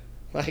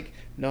 Like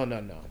no.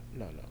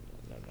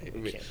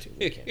 We can't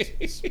do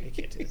this. We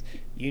can't do this.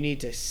 You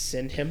need to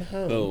send him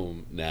home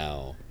Boom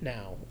now.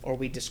 now, or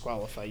we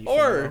disqualify you from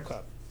the Or World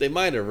Cup. they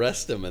might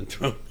arrest him and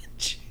throw him in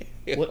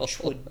jail. Which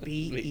would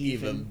be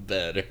even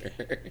better.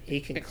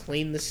 He can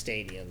clean the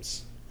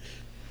stadiums.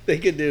 They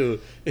could do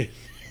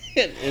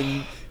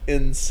an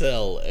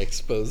incel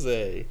expose.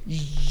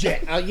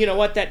 Yeah, you know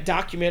what? That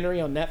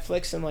documentary on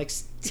Netflix in like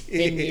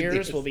 10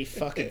 years will be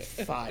fucking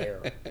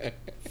fire.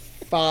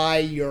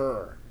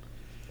 Fire.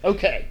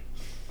 Okay.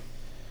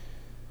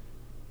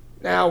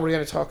 Now we're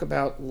going to talk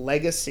about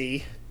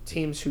legacy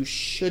teams who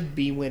should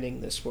be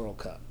winning this World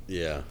Cup.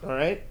 Yeah. All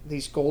right?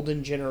 These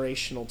golden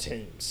generational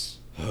teams.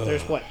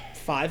 There's what,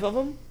 5 of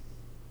them?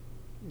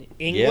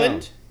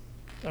 England.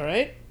 All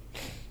right?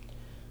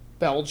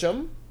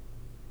 Belgium.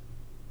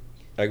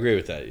 I agree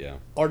with that, yeah.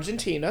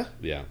 Argentina.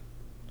 Yeah.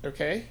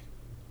 Okay.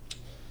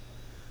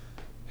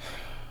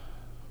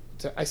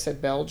 I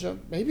said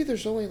Belgium. Maybe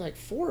there's only like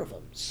 4 of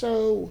them.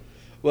 So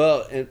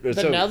Well,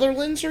 the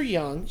Netherlands are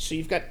young. So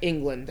you've got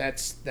England.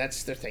 That's their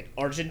thing.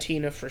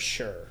 Argentina for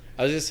sure.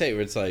 I was just saying,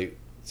 it's like,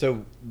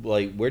 so,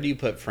 like, where do you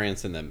put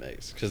France in that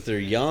mix? Because they're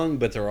young,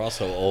 but they're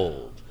also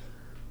old.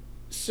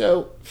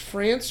 So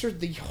France are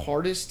the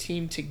hardest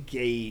team to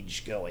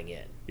gauge going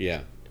in.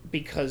 Yeah.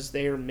 Because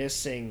they're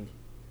missing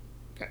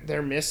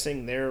their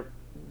midfield,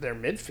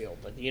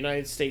 like the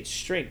United States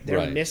strength. They're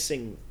Right.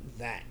 missing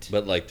that.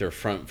 But, like, their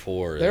front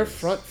four Their is...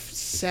 front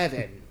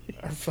seven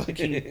are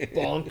fucking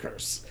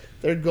bonkers.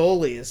 Their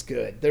goalie is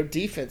good. Their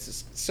defense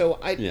is... So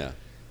Yeah.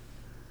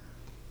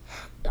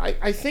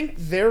 I think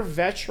they're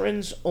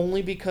veterans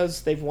only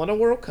because they've won a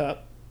World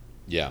Cup.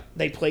 Yeah.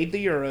 They played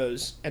the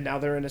Euros, and now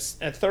they're in a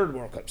third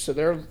World Cup. So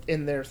they're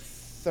in their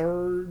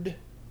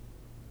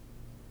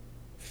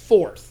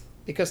fourth,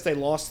 because they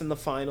lost in the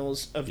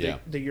finals of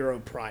the Euro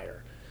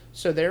prior.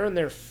 So they're in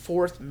their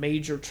fourth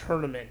major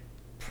tournament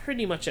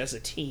pretty much as a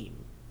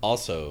team.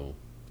 Also,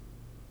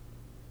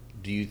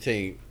 do you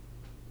think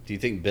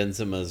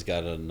Benzema's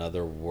got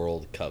another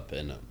World Cup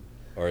in him?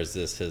 Or is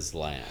this his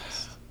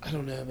last? I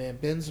don't know, man.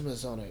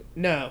 Benzema's on it.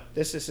 No,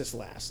 this is his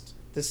last.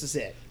 This is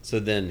it. So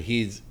then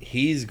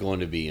he's going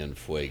to be in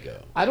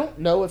Fuego. I don't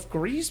know if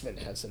Griezmann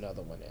has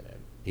another one in him.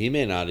 He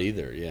may not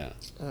either, yeah.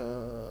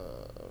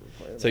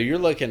 So you're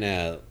looking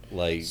at,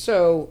 like,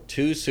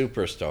 two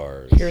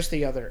superstars. Here's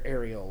the other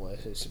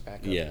Areola, who's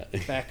a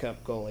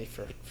backup goalie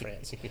for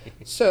France.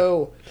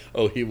 So...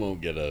 Oh, he won't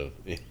get a...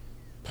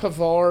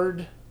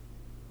 Pavard,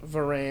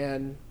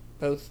 Varane,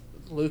 both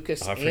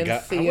Lucas and Theo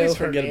I always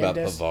forget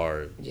Hernandez. about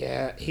Pavard.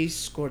 Yeah, he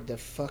scored the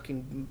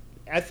fucking...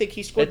 I think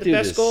he scored the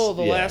best goal of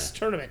the last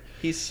tournament.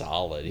 He's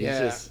solid.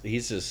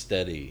 He's just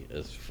steady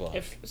as fuck.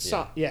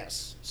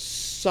 Yes.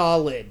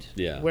 Solid.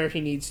 Yeah. Where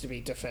he needs to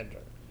be defender.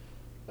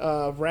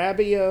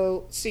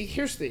 Rabiot... See,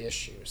 here's the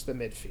issue. It's the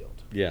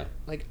midfield. Yeah.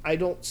 Like, I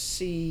don't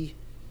see...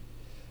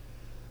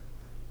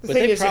 But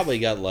they probably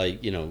got,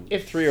 like,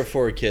 3 or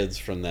 4 kids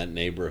from that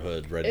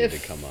neighborhood ready to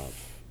come up.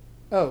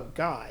 Oh,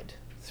 God.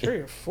 3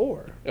 or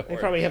 4. They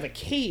probably have a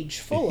cage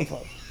full of them.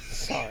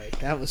 Sorry,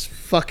 that was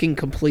fucking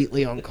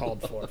completely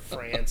uncalled for,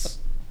 France.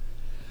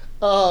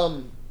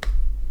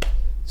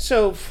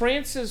 So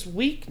France's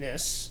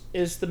weakness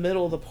is the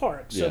middle of the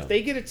park. So if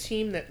they get a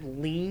team that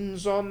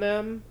leans on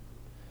them,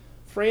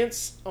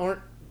 France aren't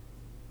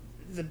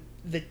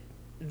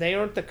they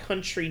aren't the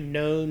country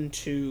known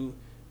to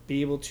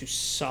be able to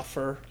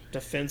suffer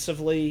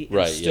defensively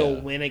and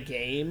still win a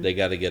game. They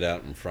got to get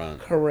out in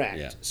front. Correct.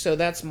 Yeah. So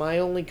that's my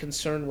only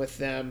concern with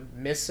them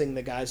missing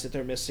the guys that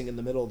they're missing in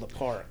the middle of the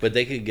park. But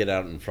they could get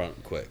out in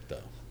front quick,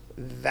 though.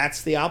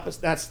 That's the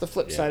opposite. That's the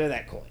flip side of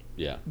that coin.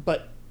 Yeah.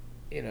 But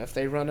if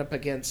they run up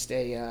against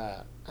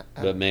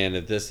but man,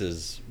 if this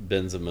is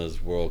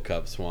Benzema's World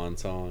Cup swan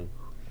song,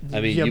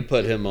 I mean, you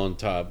put him on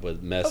top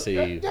with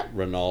Messi,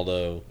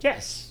 Ronaldo.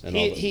 Yes,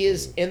 he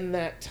is in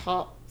that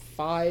top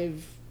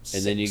 5. 6.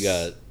 And then you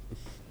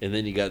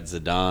got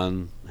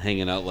Zidane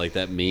hanging out like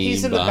that meme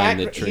he's in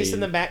behind the back, the tree. He's in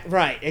the back,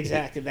 right?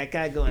 Exactly. That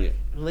guy going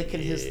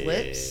licking his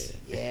lips.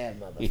 Yeah,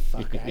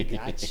 motherfucker, I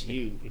got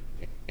you.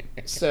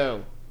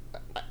 So,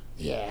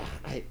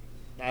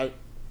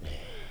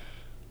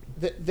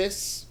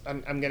 this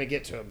I'm gonna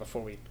get to it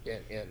before we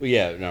end.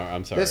 Yeah, no,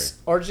 I'm sorry. This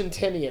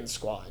Argentinian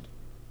squad,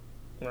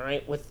 all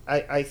right.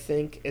 I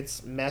think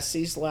it's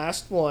Messi's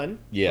last one.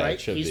 Yeah, right?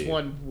 it should He's be.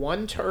 won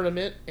one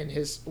tournament and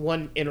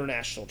one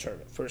international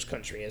tournament for his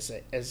country as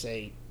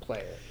a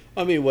player.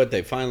 I mean,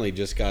 they finally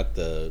just got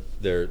the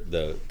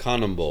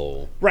Condom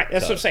Bowl. Right,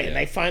 that's what I'm Cup, saying. yeah.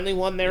 They finally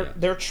won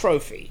their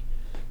trophy,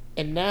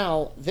 and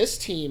now this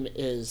team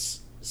is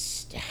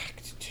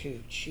stacked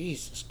too.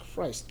 Jesus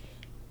Christ!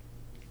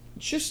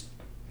 Just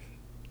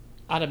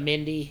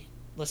Otamendi,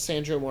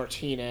 Lisandro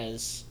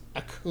Martinez,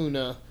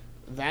 Acuna.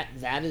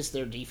 That is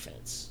their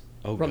defense.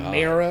 Oh,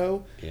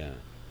 Romero. God. Yeah.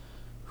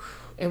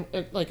 And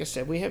like I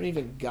said, we haven't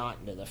even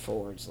gotten to the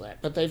forwards yet.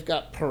 But they've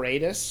got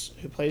Paredes,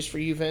 who plays for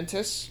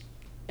Juventus,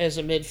 as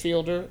a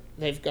midfielder.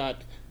 They've got...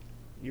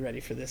 You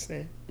ready for this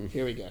name?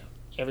 Here we go.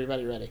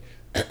 Everybody ready.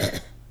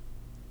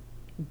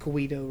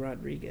 Guido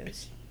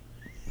Rodriguez.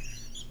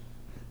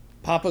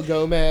 Papa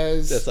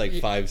Gomez. That's like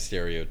 5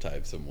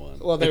 stereotypes in one.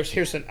 Well, I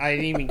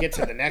didn't even get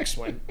to the next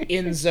one.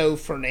 Enzo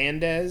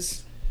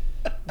Fernandez.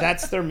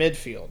 That's their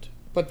midfield.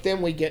 But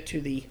then we get to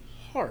the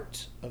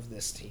heart of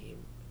this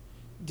team.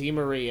 Di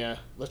Maria,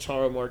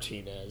 Lautaro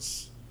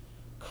Martinez,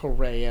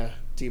 Correa,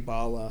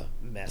 Dybala,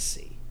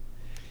 Messi.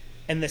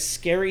 And the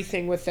scary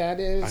thing with that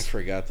is... I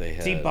forgot they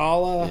had...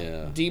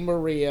 Dybala, Di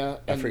Maria...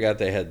 I forgot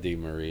they had Di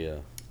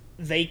Maria.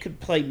 They could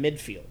play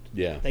midfield.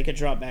 Yeah. They could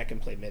drop back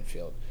and play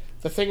midfield.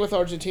 The thing with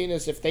Argentina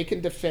is if they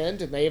can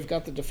defend and they have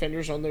got the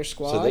defenders on their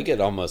squad... So they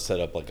could almost set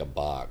up like a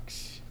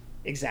box.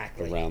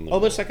 Exactly. Around the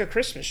almost like a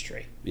Christmas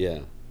tree. Yeah.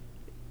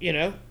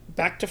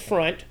 Back to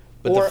front.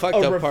 But the fucked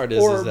up part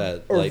is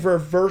that... Or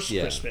reverse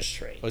Christmas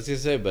tree. I was going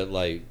to say, but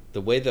like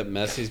the way that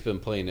Messi's been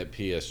playing at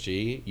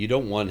PSG, you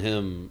don't want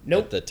him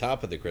at the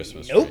top of the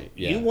Christmas tree.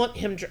 Yeah. You want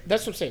him...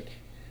 That's what I'm saying.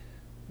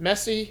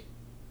 Messi,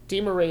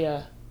 Di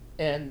Maria,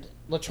 and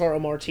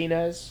Lautaro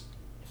Martinez...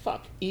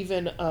 Fuck,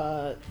 even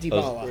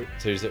Dybala.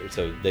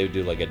 So they would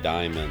do like a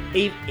diamond.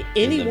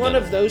 Any one middle,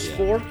 of those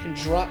 4 can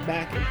drop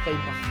back and play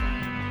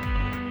behind.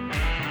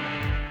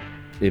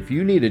 If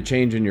you need a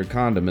change in your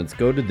condiments,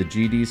 go to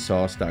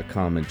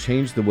thegdsauce.com and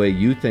change the way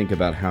you think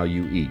about how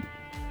you eat.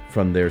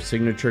 From their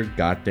signature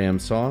goddamn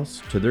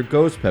sauce to their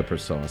ghost pepper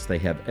sauce, they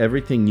have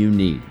everything you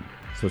need.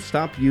 So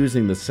stop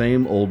using the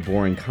same old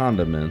boring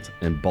condiments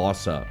and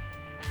boss up.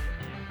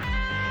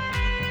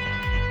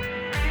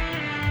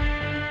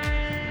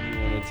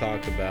 You want to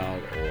talk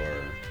about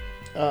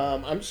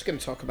I'm just going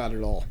to talk about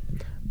it all.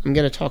 I'm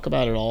going to talk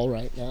about it all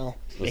right now.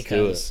 Let's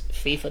because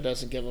FIFA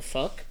doesn't give a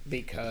fuck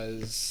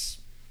because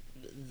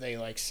they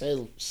like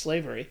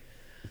slavery.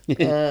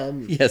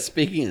 Yeah,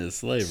 speaking of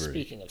slavery.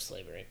 Speaking of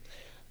slavery.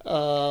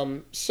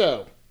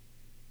 So,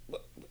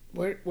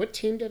 what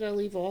team did I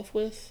leave off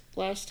with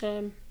last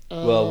time?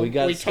 Well, we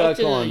got stuck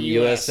on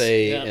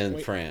USA and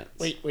we, France.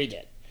 We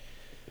did.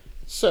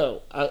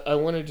 So, I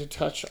wanted to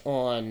touch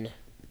on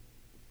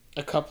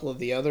a couple of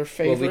the other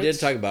favorites. Well, we did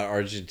talk about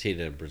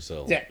Argentina and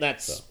Brazil.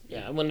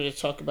 Yeah, I wanted to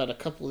talk about a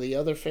couple of the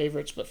other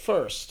favorites, but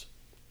first,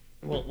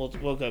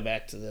 we'll go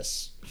back to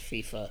this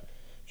FIFA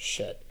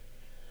shit.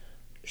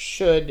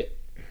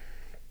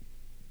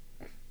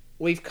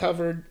 We've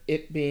covered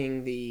it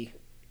being the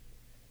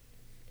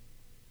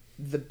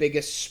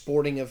biggest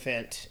sporting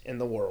event in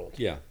the world.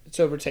 Yeah. It's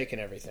overtaken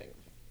everything.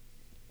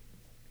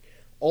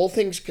 All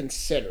things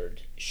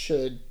considered,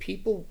 should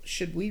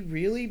we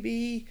really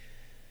be,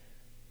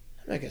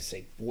 I'm not going to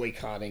say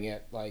boycotting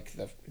it like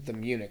the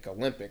Munich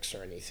Olympics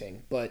or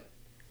anything, but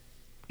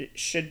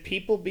should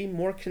people be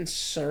more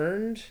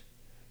concerned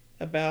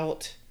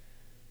about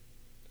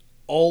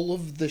all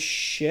of the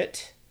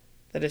shit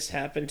that has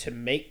happened to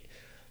make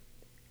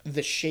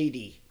the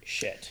shady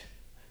shit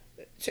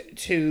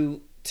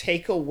to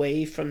take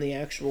away from the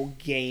actual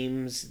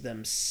games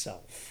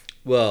themselves?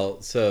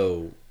 Well,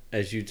 so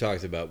as you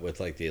talked about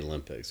with like the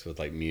Olympics, with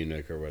like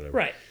Munich or whatever,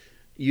 Right.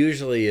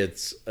 Usually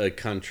it's a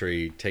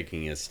country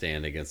taking a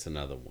stand against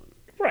another one,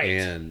 Right.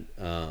 And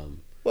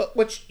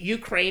which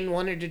Ukraine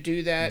wanted to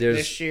do that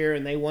this year,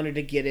 and they wanted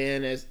to get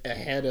in as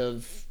ahead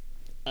of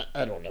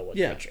I don't know what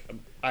country,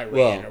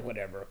 Iran or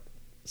whatever.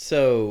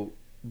 So,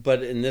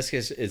 but in this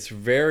case, it's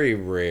very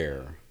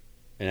rare,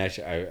 and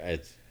actually,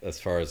 as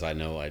far as I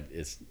know,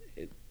 it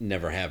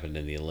never happened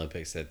in the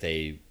Olympics that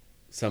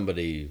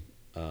somebody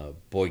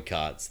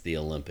boycotts the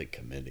Olympic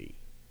Committee.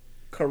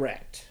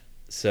 Correct.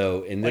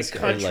 So in this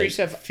countries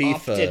have FIFA,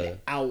 opted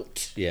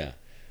out. Yeah,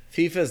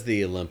 FIFA's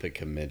the Olympic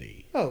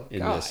Committee. Oh, in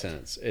God. this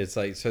sense, it's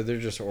like so they're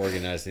just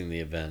organizing the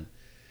event.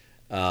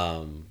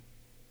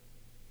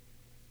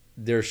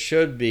 There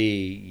should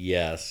be,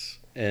 yes,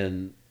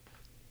 and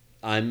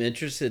I'm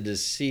interested to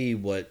see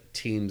what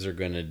teams are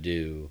going to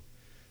do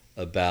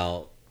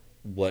about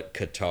what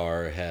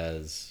Qatar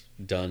has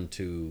done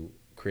to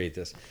create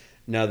this.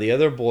 Now, the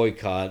other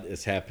boycott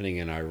is happening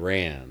in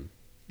Iran.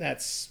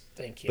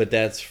 Thank you. But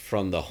that's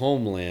from the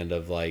homeland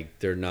of like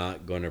they're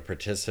not going to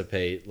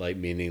participate, like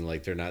meaning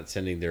like they're not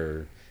sending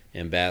their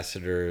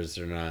ambassadors,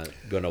 they're not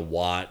going to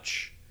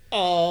watch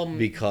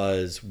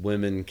because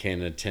women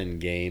can't attend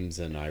games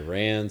in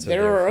Iran. So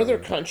there are other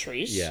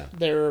countries. Yeah.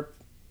 There are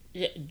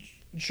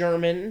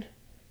German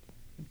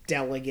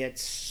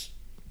delegates,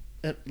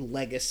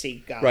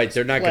 legacy guys. Right,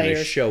 they're not going to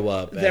players. show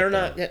up. They're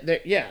not.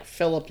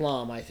 Philip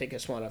Lahm, I think,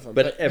 is one of them.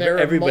 But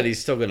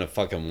everybody's still going to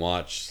fucking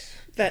watch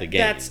the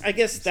game. I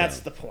guess that's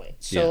the point.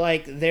 So,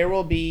 like, there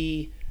will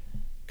be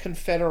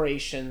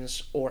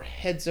confederations or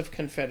heads of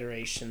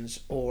confederations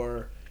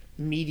or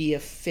media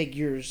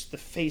figures, the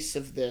face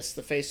of this,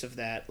 the face of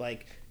that,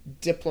 like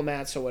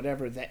diplomats or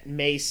whatever, that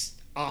may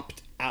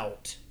opt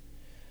out.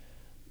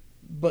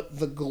 But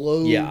the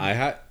globe...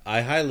 Yeah,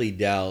 I highly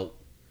doubt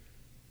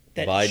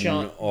that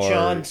Biden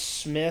John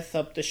Smith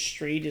up the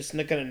street is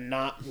not going to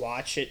not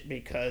watch it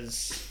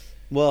because...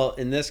 Well,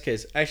 in this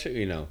case,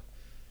 actually,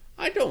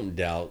 I don't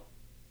doubt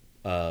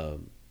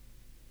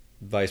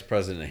Vice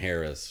President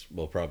Harris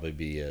will probably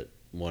be at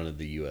one of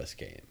the U.S.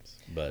 games.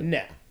 But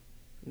No.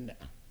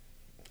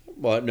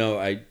 Well, no,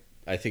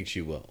 I think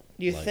she will.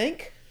 You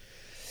think?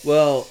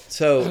 Well,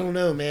 so... I don't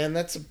know, man.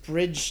 That's a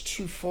bridge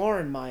too far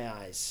in my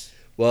eyes.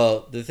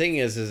 Well, the thing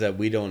is that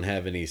we don't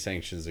have any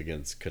sanctions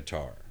against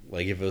Qatar.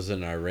 Like, if it was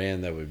in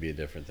Iran, that would be a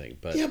different thing.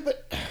 But yeah,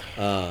 but...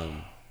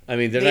 I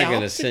mean, they're not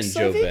going to send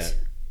Joe back.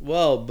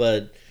 Well,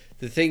 but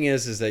the thing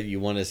is that you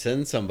want to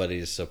send somebody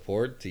to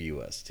support the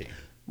U.S. team.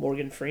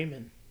 Morgan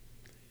Freeman.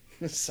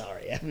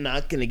 Sorry, I'm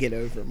not going to get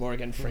over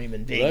Morgan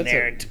Freeman being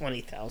there in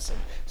 20,000.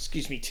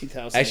 Excuse me,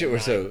 2000.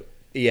 Actually,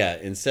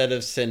 instead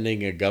of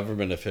sending a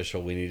government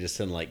official, we need to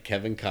send, like,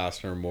 Kevin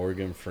Costner,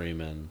 Morgan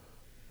Freeman.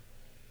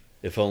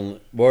 If only...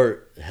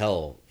 Or,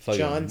 hell,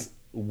 fucking...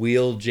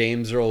 Wheel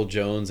James Earl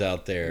Jones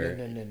out there.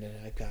 No,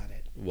 I got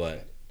it.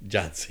 What?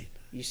 John Cena.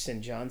 You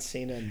send John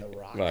Cena and The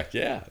Rock.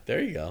 Yeah,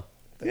 there you go.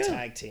 The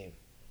tag team.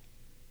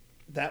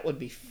 That would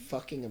be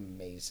fucking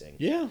amazing.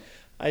 Yeah.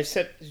 I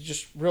said,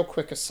 just real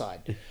quick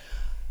aside.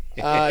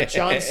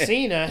 John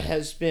Cena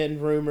has been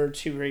rumored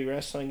to be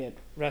wrestling at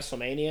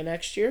WrestleMania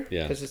next year.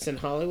 Yeah. Because it's in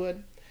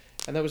Hollywood.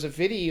 And there was a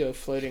video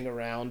floating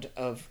around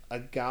of a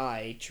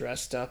guy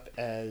dressed up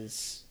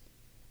as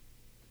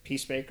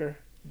Peacemaker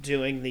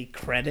doing the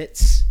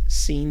credits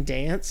seen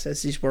dance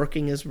as he's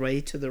working his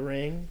way to the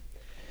ring?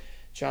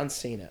 John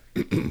Cena.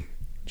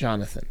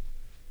 Jonathan,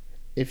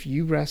 if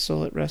you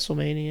wrestle at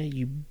WrestleMania,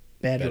 you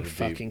better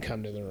fucking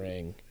come to the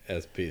ring.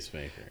 As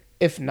Peacemaker.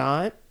 If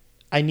not,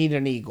 I need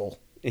an eagle.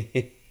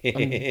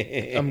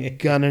 I'm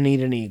gonna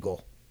need an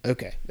eagle.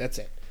 Okay, that's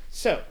it.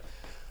 So,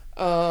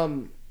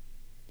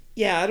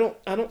 yeah,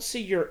 I don't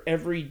see your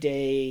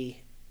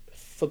everyday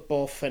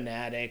football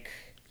fanatic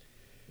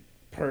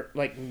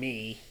like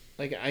me.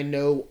 Like, I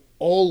know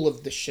all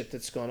of the shit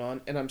that's going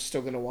on, and I'm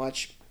still gonna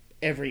watch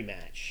every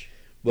match.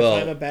 Well,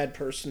 if I'm a bad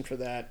person for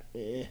that,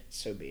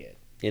 so be it.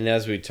 And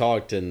as we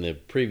talked in the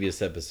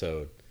previous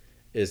episode,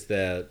 is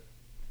that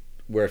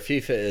where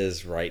FIFA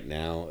is right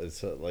now,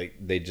 it's like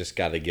they just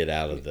got to get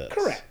out of this.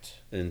 Correct.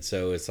 And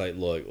so it's like,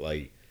 look,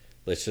 like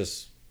let's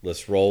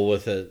roll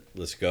with it.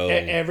 Let's go.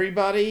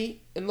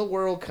 Everybody in the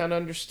world kind of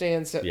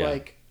understands that, yeah.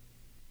 like,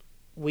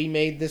 we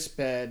made this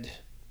bed,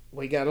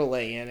 we got to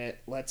lay in it.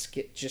 Let's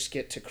just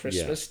get to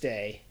Christmas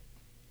Day,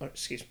 or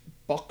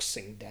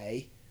Boxing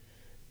Day,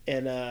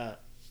 and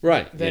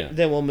right. Then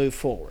we'll move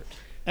forward.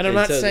 And I'm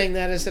not saying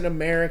that as an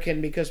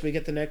American because we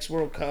get the next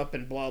World Cup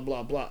and blah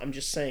blah blah. I'm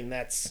just saying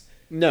that's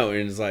no,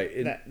 and it's like,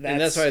 and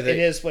that's why I think it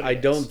is what it I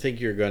is. don't think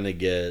you're going to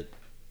get.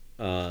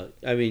 I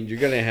mean, you're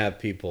going to have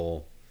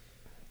people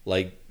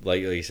like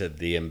you said,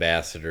 the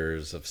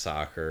ambassadors of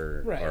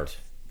soccer or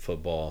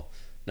football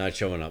not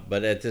showing up,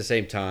 but at the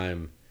same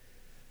time,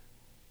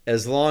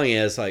 as long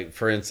as, like,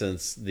 for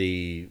instance,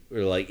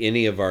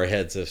 any of our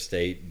heads of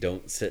state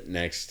don't sit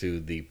next to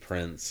the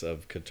Prince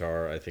of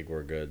Qatar, I think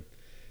we're good.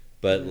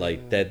 But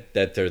like that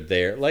they're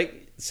there,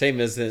 like same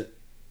as in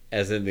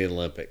the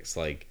Olympics,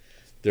 like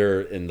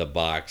they're in the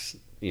box,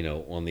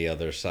 on the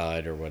other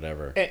side or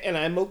whatever. And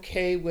I'm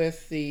okay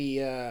with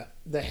the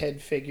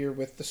head figure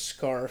with the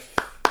scarf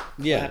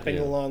flapping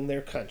along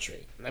their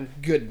country. I'm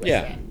good with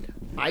that.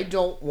 I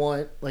don't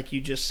want, like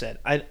you just said,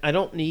 I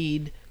don't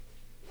need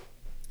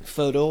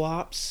photo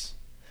ops.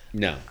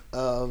 No.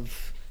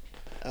 Of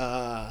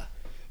well,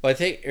 I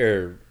think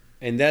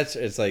that's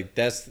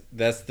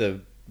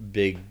the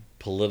big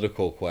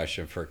political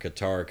question for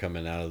Qatar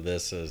coming out of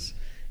this is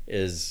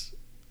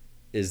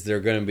there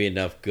going to be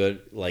enough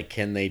good, like,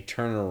 can they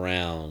turn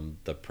around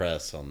the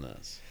press on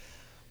this?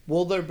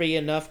 Will there be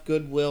enough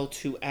goodwill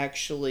to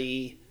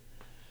actually,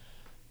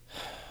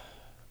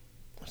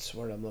 what's the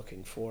word I'm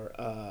looking for?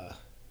 I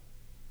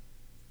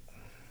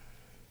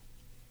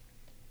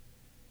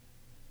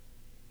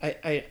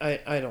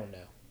don't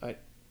know.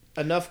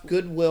 Enough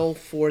goodwill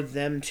for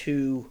them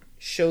to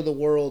show the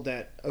world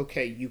that,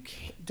 okay,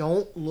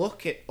 don't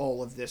look at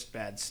all of this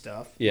bad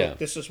stuff. Yeah. Look,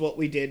 this is what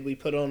we did. We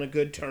put on a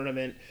good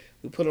tournament.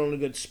 We put on a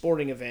good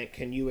sporting event.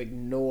 Can you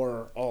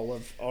ignore all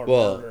of our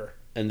murder?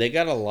 And they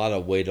got a lot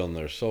of weight on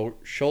their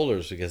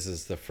shoulders because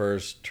it's the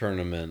first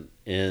tournament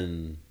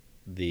in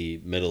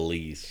the Middle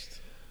East.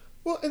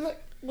 Well, and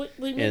like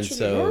we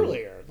mentioned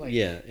earlier, like,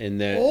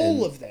 and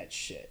of that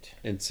shit.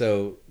 And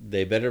so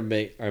they better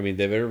be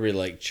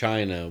like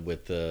China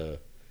with the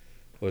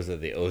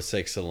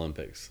 06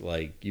 Olympics.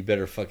 Like, you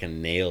better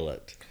fucking nail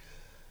it.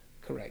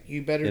 Correct.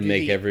 You better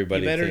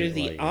do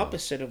the like,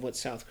 opposite of what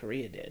South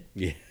Korea did.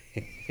 Yeah.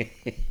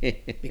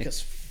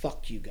 Because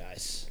fuck you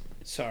guys.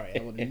 Sorry, I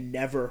would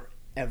never,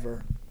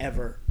 ever,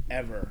 ever,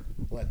 ever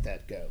let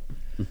that go.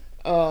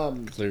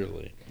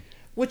 Clearly.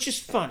 Which is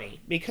funny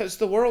because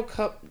the World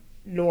Cup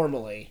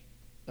normally,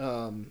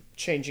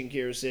 changing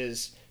gears,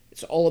 it's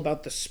all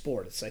about the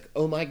sport. It's like,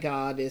 oh my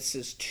God, this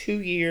is 2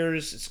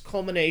 years. It's a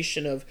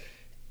culmination of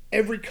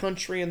every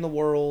country in the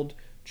world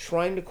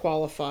trying to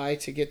qualify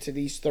to get to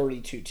these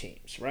 32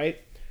 teams, right?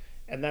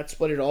 And that's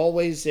what it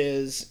always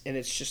is, and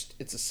it's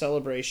a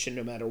celebration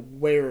no matter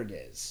where it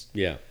is.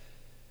 Yeah.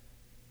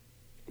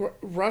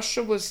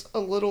 Russia was a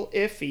little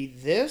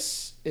iffy.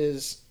 This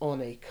is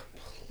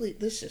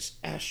this is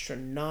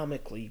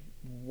astronomically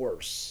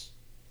worse.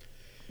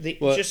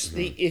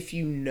 If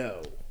you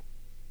know.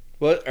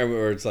 What,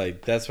 or it's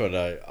like, that's what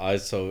I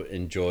so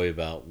enjoy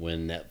about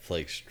when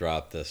Netflix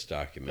dropped this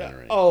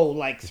documentary.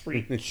 Like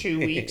 2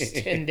 weeks,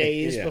 10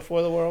 days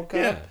before the World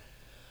Cup.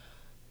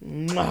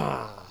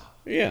 Yeah.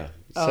 Yeah.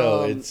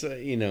 So it's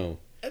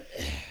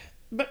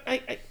But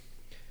I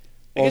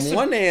on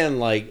one hand,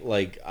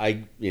 like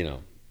I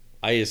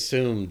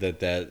assume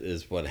that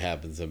is what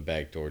happens in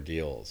backdoor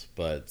deals,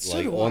 but so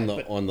like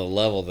on the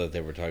level that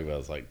they were talking about,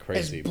 it's like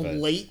crazy, as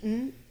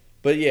blatant.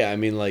 But yeah, I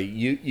mean, like,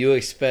 you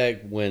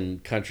expect when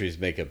countries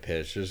make a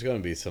pitch, there's going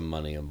to be some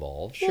money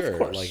involved. Sure, well, of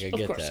course, like, I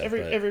get that.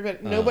 Everybody,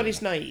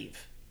 nobody's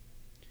naive.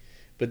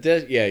 But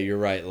you're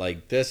right.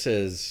 Like, this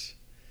is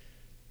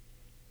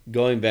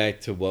going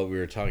back to what we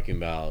were talking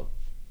about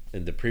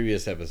in the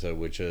previous episode,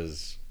 which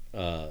is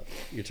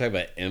you're talking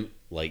about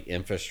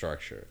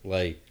infrastructure,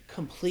 like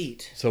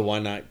complete. So why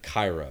not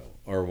Cairo,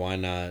 or why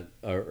not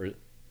or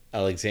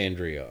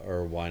Alexandria,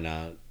 or why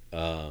not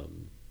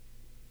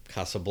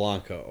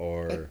Casablanca,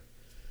 or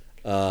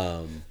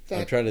I'm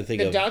trying to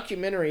think the of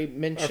documentary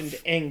mentioned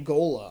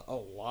Angola a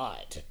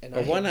lot, and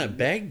or why not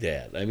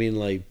Baghdad? I mean,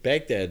 like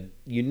Baghdad,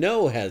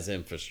 has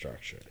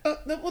infrastructure.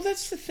 Well,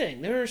 that's the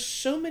thing. There are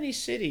so many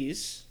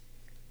cities,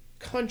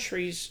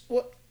 countries,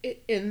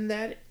 in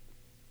that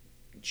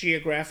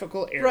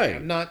geographical area. Right.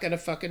 I'm not gonna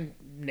fucking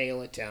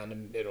nail it down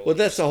in the middle. Well,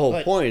 that's the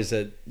whole point, is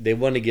that they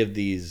want to give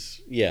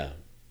these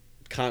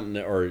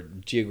continent or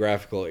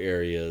geographical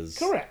areas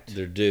correct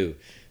their due.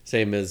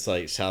 Same as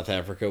like South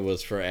Africa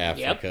was for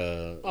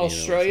Africa. Yep.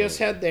 Australia's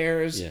had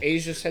theirs. Yeah.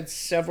 Asia's had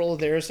several of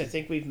theirs. I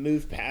think we've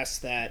moved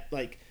past that.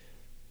 Like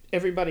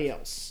everybody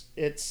else,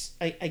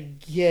 I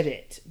get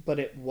it, but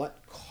at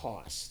what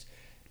cost?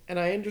 And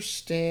I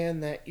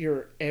understand that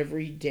your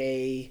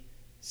everyday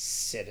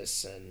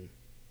citizen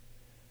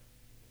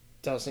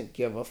doesn't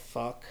give a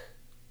fuck.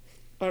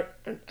 Or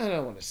I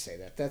don't want to say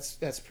that.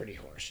 That's pretty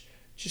harsh.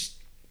 Just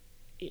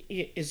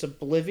is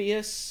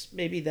oblivious.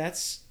 Maybe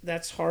that's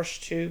harsh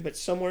too. But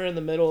somewhere in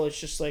the middle, it's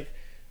just like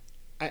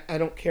I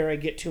don't care. I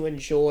get to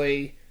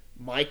enjoy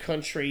my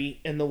country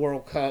in the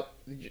World Cup.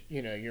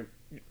 You're.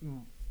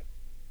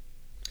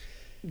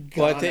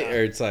 Well,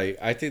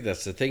 I think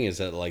that's the thing, is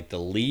that like the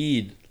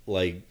lead,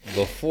 like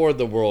before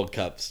the World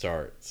Cup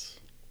starts,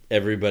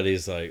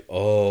 everybody's like,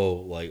 oh,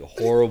 like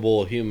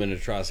horrible human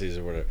atrocities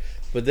or whatever.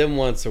 But then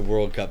once the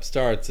World Cup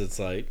starts, it's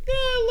like,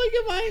 look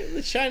at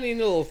my shiny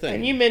little thing.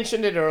 And you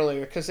mentioned it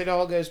earlier because it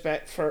all goes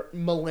back for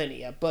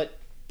millennia. But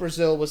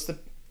Brazil was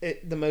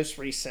the most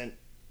recent.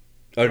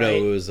 Oh, right? No,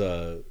 it was.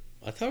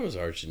 I thought it was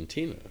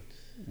Argentina,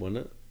 wasn't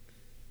it?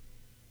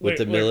 With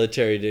the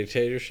military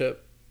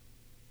dictatorship.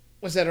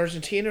 Was that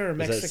Argentina or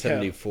Mexico? Was that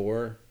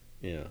 74?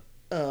 Yeah.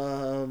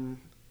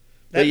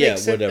 But yeah,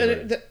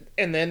 whatever.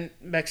 And then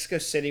Mexico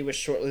City was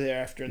shortly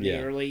thereafter in the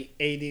early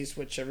 80s,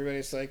 which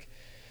everybody's like,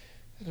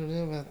 I don't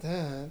know about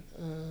that.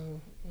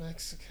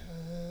 Mexico.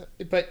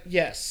 But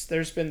yes,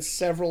 there's been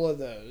several of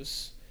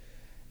those.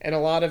 And a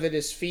lot of it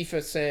is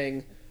FIFA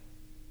saying,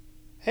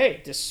 hey,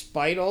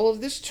 despite all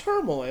of this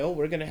turmoil,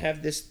 we're going to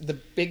have the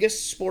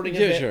biggest sporting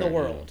event in the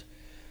world.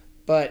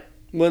 But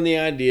when the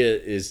idea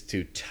is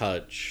to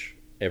touch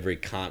every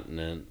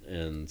continent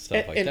and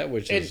stuff like that,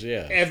 which is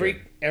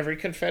every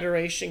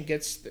confederation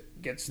gets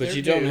but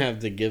you don't have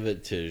to give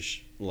it to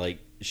like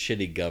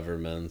shitty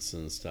governments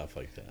and stuff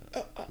like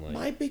that.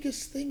 My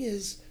biggest thing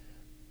is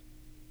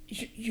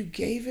you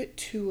gave it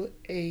to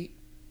a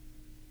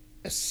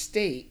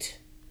state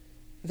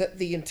that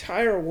the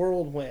entire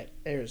world went,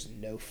 there's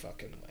no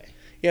fucking way.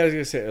 Yeah, I was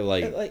gonna say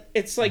like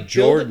it's like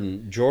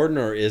Jordan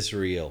or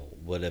Israel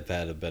would have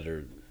had a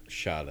better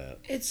shot at.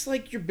 It's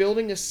like you're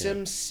building a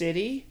Sim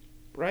City.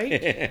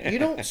 Right? You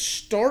don't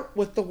start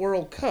with the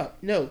World Cup.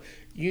 No,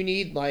 you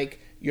need like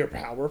your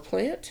power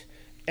plant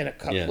and a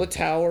couple of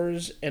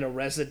towers and a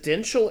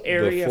residential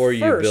area before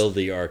first, you build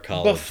the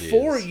arcologies.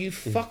 Before you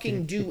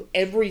fucking do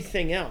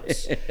everything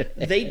else.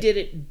 They did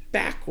it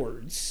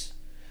backwards.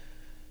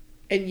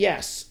 And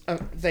yes,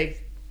 they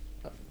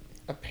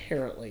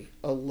apparently,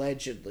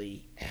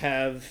 allegedly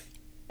have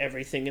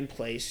everything in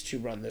place to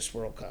run this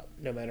World Cup,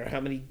 no matter how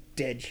many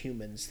dead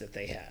humans that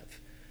they have.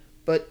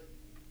 But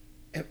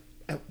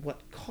at what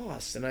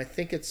cost? And I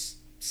think it's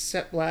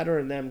Sepp Blatter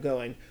and them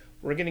going,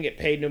 we're going to get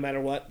paid no matter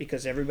what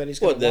because everybody's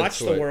going to watch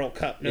the World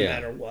Cup no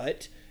matter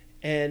what.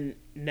 And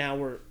now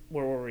where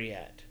were we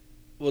at?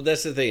 Well,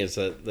 that's the thing, is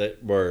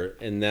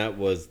and that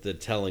was the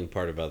telling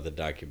part about the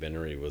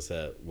documentary, was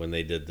that when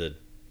they did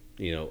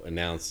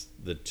announced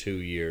the 2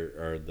 year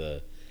or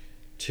the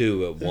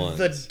two at once,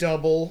 the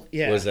double,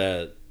 was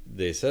that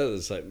they said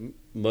it's like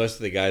most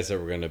of the guys that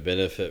were going to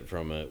benefit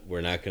from it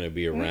were not going to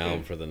be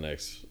around for the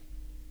next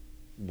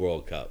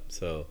World Cup.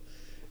 So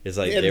it's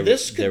like they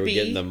were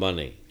getting the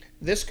money.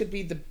 This could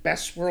be the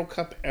best World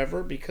Cup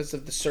ever because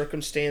of the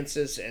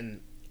circumstances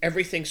and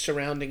everything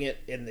surrounding it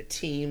and the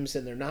teams,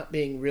 and there not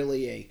being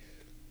really a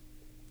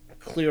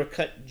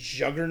clear-cut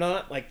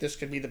juggernaut. Like, this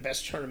could be the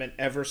best tournament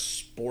ever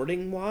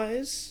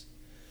sporting-wise.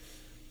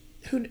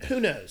 Who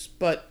knows?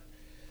 But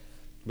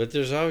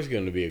there's always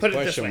going to be a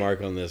question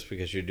mark on this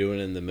because you're doing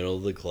it in the middle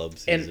of the club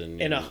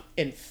season.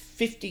 In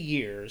 50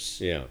 years,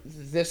 yeah,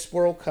 this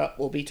World Cup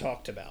will be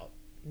talked about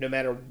no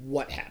matter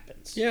what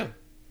happens. Yeah.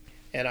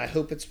 And I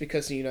hope it's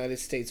because the United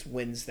States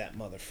wins that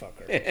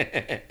motherfucker.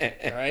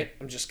 All right?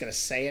 I'm just going to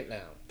say it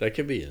now. That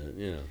could be it,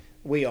 yeah.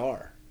 We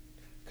are.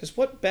 Because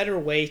what better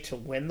way to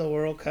win the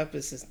World Cup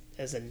as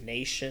a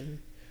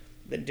nation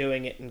than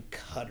doing it in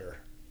Qatar?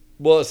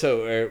 Well,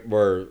 so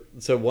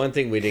one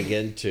thing we didn't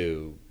get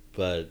into,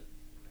 but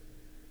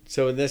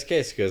so in this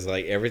case, because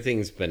like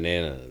everything's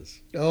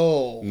bananas.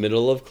 Oh.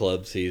 Middle of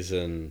club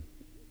season,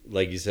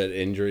 like you said,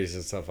 injuries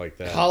and stuff like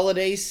that.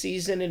 Holiday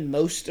season in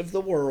most of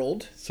the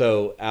world.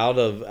 So out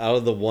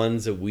of the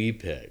ones that we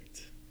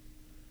picked,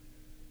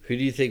 who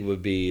do you think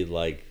would be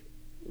like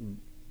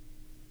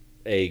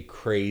a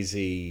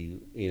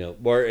crazy,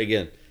 or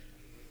again,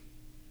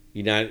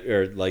 United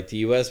or like the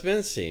U.S.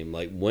 men's team,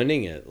 like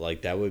winning it,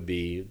 like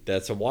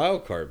that's a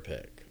wild card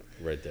pick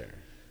right there.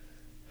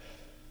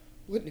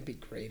 Wouldn't it be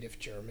great if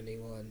Germany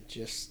won?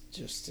 Just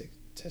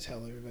to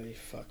tell everybody,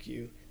 fuck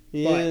you.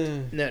 Yeah.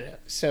 But no.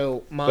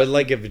 So But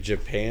like if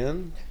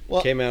Japan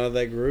came out of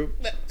that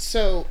group,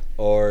 so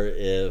or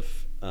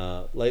if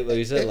like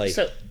you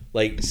said,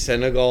 like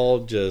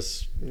Senegal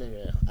just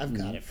no. I've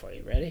got it for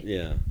you. Ready?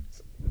 Yeah.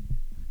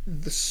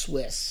 The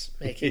Swiss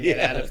making it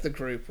out of the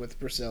group with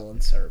Brazil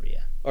and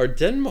Serbia. Or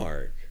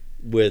Denmark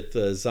with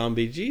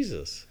Zombie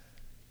Jesus.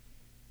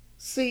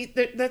 See,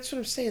 that's what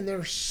I'm saying. There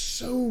are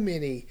so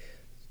many.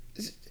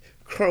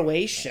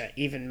 Croatia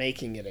even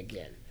making it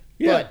again.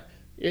 Yeah. But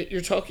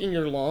you're talking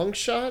your long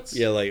shots?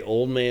 Yeah, like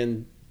old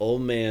man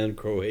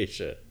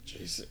Croatia.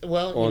 Jeez.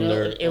 Well,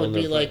 it would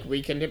be like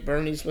Weekend at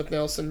Bernie's with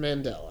Nelson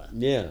Mandela.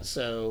 Yeah.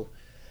 So,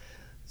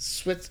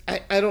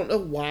 I don't know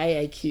why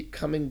I keep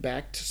coming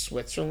back to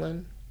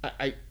Switzerland.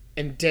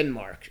 And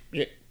Denmark.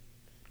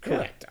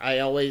 Correct. Yeah. I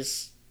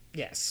always,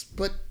 yes.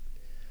 But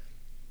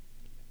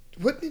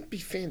wouldn't it be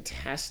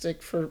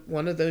fantastic for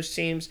one of those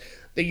teams,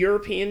 the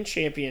European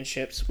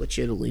Championships, which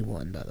Italy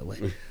won, by the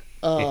way,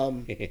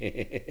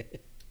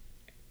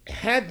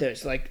 had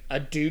those, like a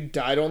dude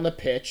died on the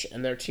pitch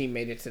and their team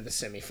made it to the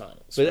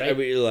semifinals. But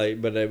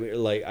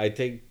right? I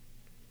think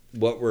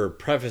what we're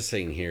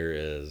prefacing here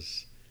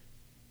is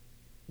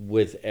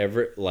with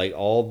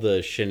all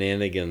the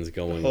shenanigans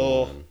going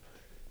on,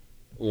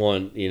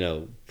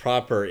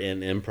 proper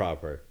and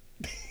improper,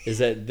 is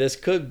that this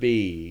could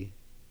be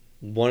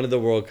one of the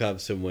World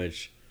Cups in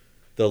which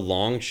the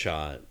long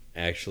shot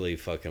actually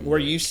fucking where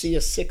wins. you see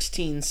a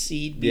 16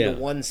 seed be the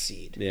 1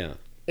 seed. Yeah.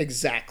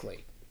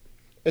 Exactly.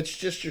 It's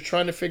just you're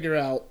trying to figure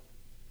out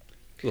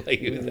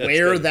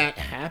where that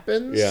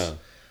happens. Yeah.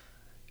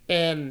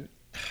 And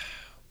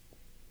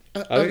I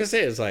was going to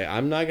say, it's like,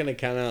 I'm not going to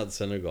count out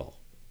Senegal.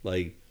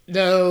 Like,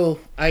 no,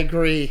 I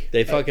agree.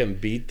 They fucking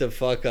beat the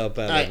fuck up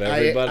out of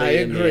everybody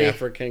in the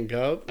African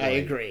Cup. I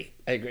agree.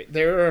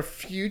 There are a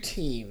few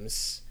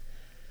teams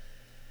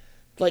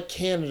like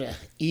Canada,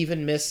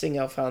 even missing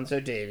Alphonso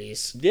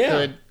Davies,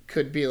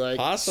 could be like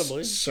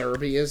possibly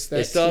Serbia's that team.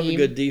 They still have a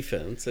good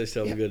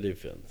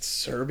defense.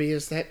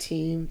 Serbia's that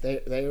team.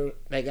 They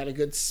got a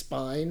good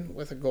spine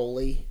with a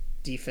goalie,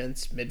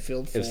 defense,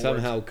 midfield, forward. If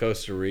somehow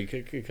Costa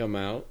Rica could come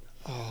out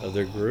of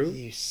their group,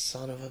 you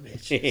son of a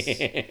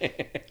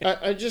bitches.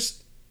 I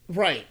just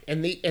right,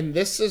 and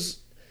this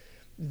is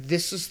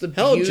the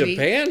beauty.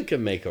 Japan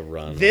can make a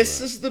run. This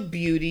is the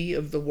beauty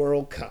of the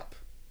World Cup,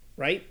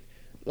 right?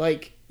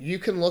 Like, you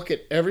can look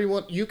at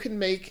everyone. You can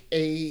make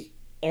a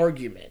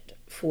argument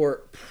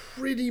for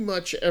pretty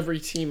much every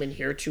team in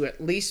here to at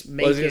least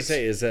make. What I was gonna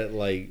say is that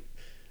like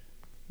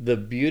the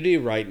beauty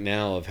right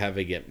now of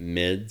having it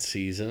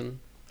mid-season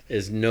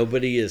is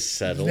nobody is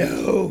settled.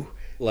 No.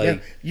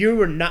 Like you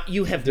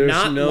have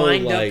not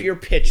lined up your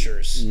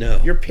pitchers. No.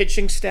 Your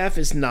pitching staff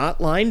is not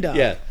lined up.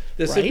 Yeah.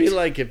 This would be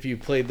like if you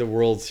played the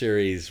World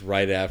Series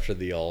right after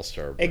the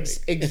All-Star break.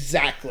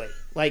 Exactly.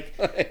 Like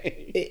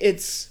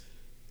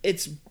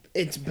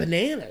it's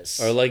bananas.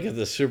 Or like if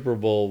the Super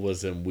Bowl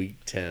was in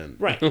week 10.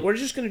 Right. We're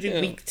just going to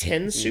do week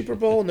 10 Super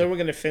Bowl, and then we're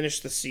going to finish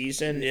the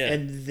season,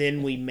 and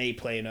then we may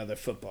play another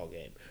football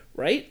game.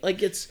 Right? Like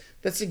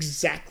that's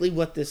exactly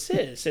what this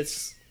is.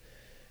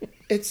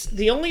 It's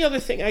the only other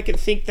thing I could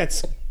think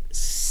that's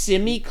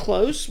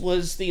semi-close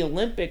was the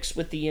Olympics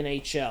with the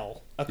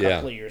NHL a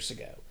couple of years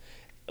ago,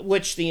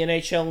 which the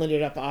NHL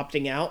ended up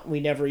opting out. We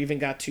never even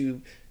got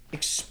to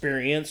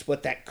experience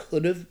what that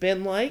could have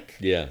been like.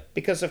 Yeah.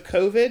 Because of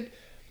COVID.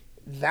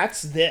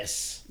 That's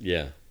this.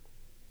 Yeah.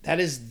 That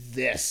is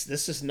this.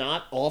 This is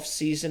not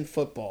off-season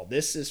football.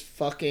 This is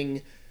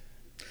fucking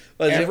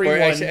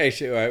everyone.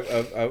 Actually,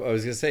 I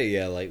was going to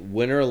say, like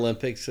Winter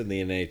Olympics in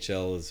the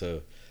NHL is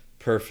a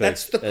perfect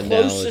That's the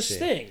closest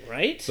thing,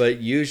 right? But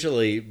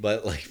usually,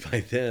 like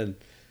by then,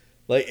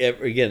 like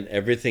again,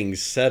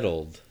 everything's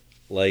settled.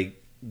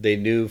 Like they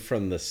knew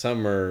from the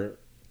summer,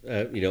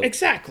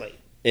 exactly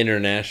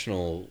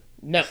international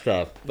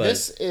stuff. But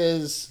this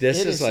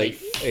is like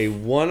a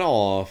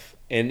one-off,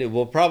 and it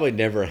will probably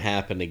never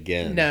happen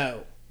again.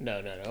 No.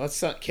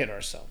 Let's not kid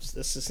ourselves.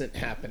 This isn't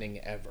happening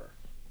ever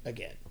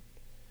again.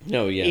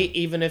 No, yeah.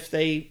 Even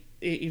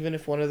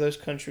if one of those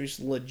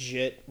countries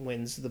legit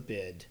wins the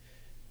bid,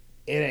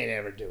 it ain't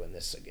ever doing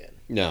this again.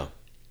 No.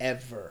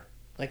 Ever.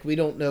 Like, we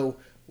don't know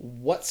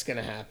what's going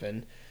to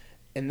happen.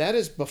 And that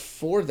is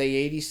before they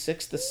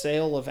 86 the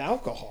sale of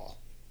alcohol.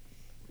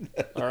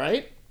 All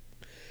right?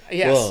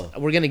 Yes,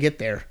 we're going to get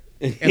there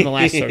in the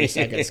last 30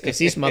 seconds because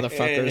these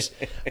motherfuckers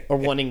are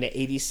wanting to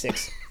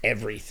 86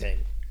 everything.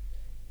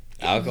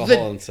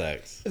 Alcohol and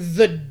sex.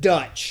 The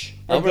Dutch.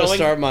 I'm going to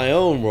start my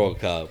own World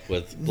Cup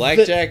with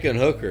blackjack and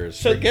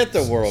hookers. Forget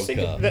the World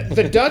Cup.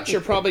 The Dutch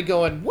are probably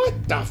going,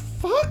 what the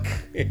fuck?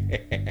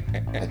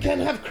 I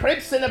can't have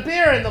crepes and a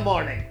beer in the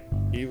morning.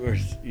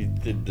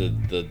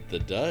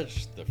 The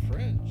Dutch, the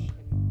French.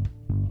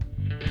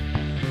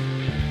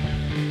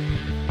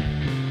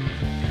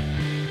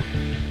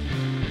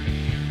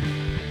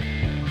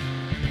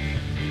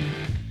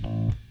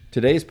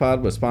 Today's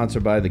pod was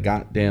sponsored by The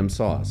Goddamn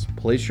Sauce.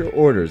 Place your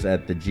orders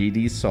at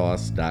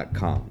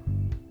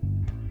thegdsauce.com.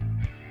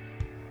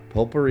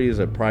 Pulpery is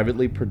a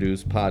privately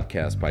produced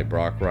podcast by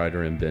Brock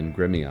Ryder and Ben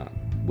Grimion.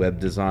 Web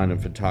design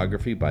and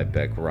photography by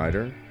Beck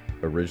Ryder.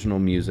 Original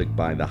music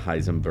by the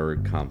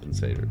Heisenberg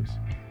Compensators.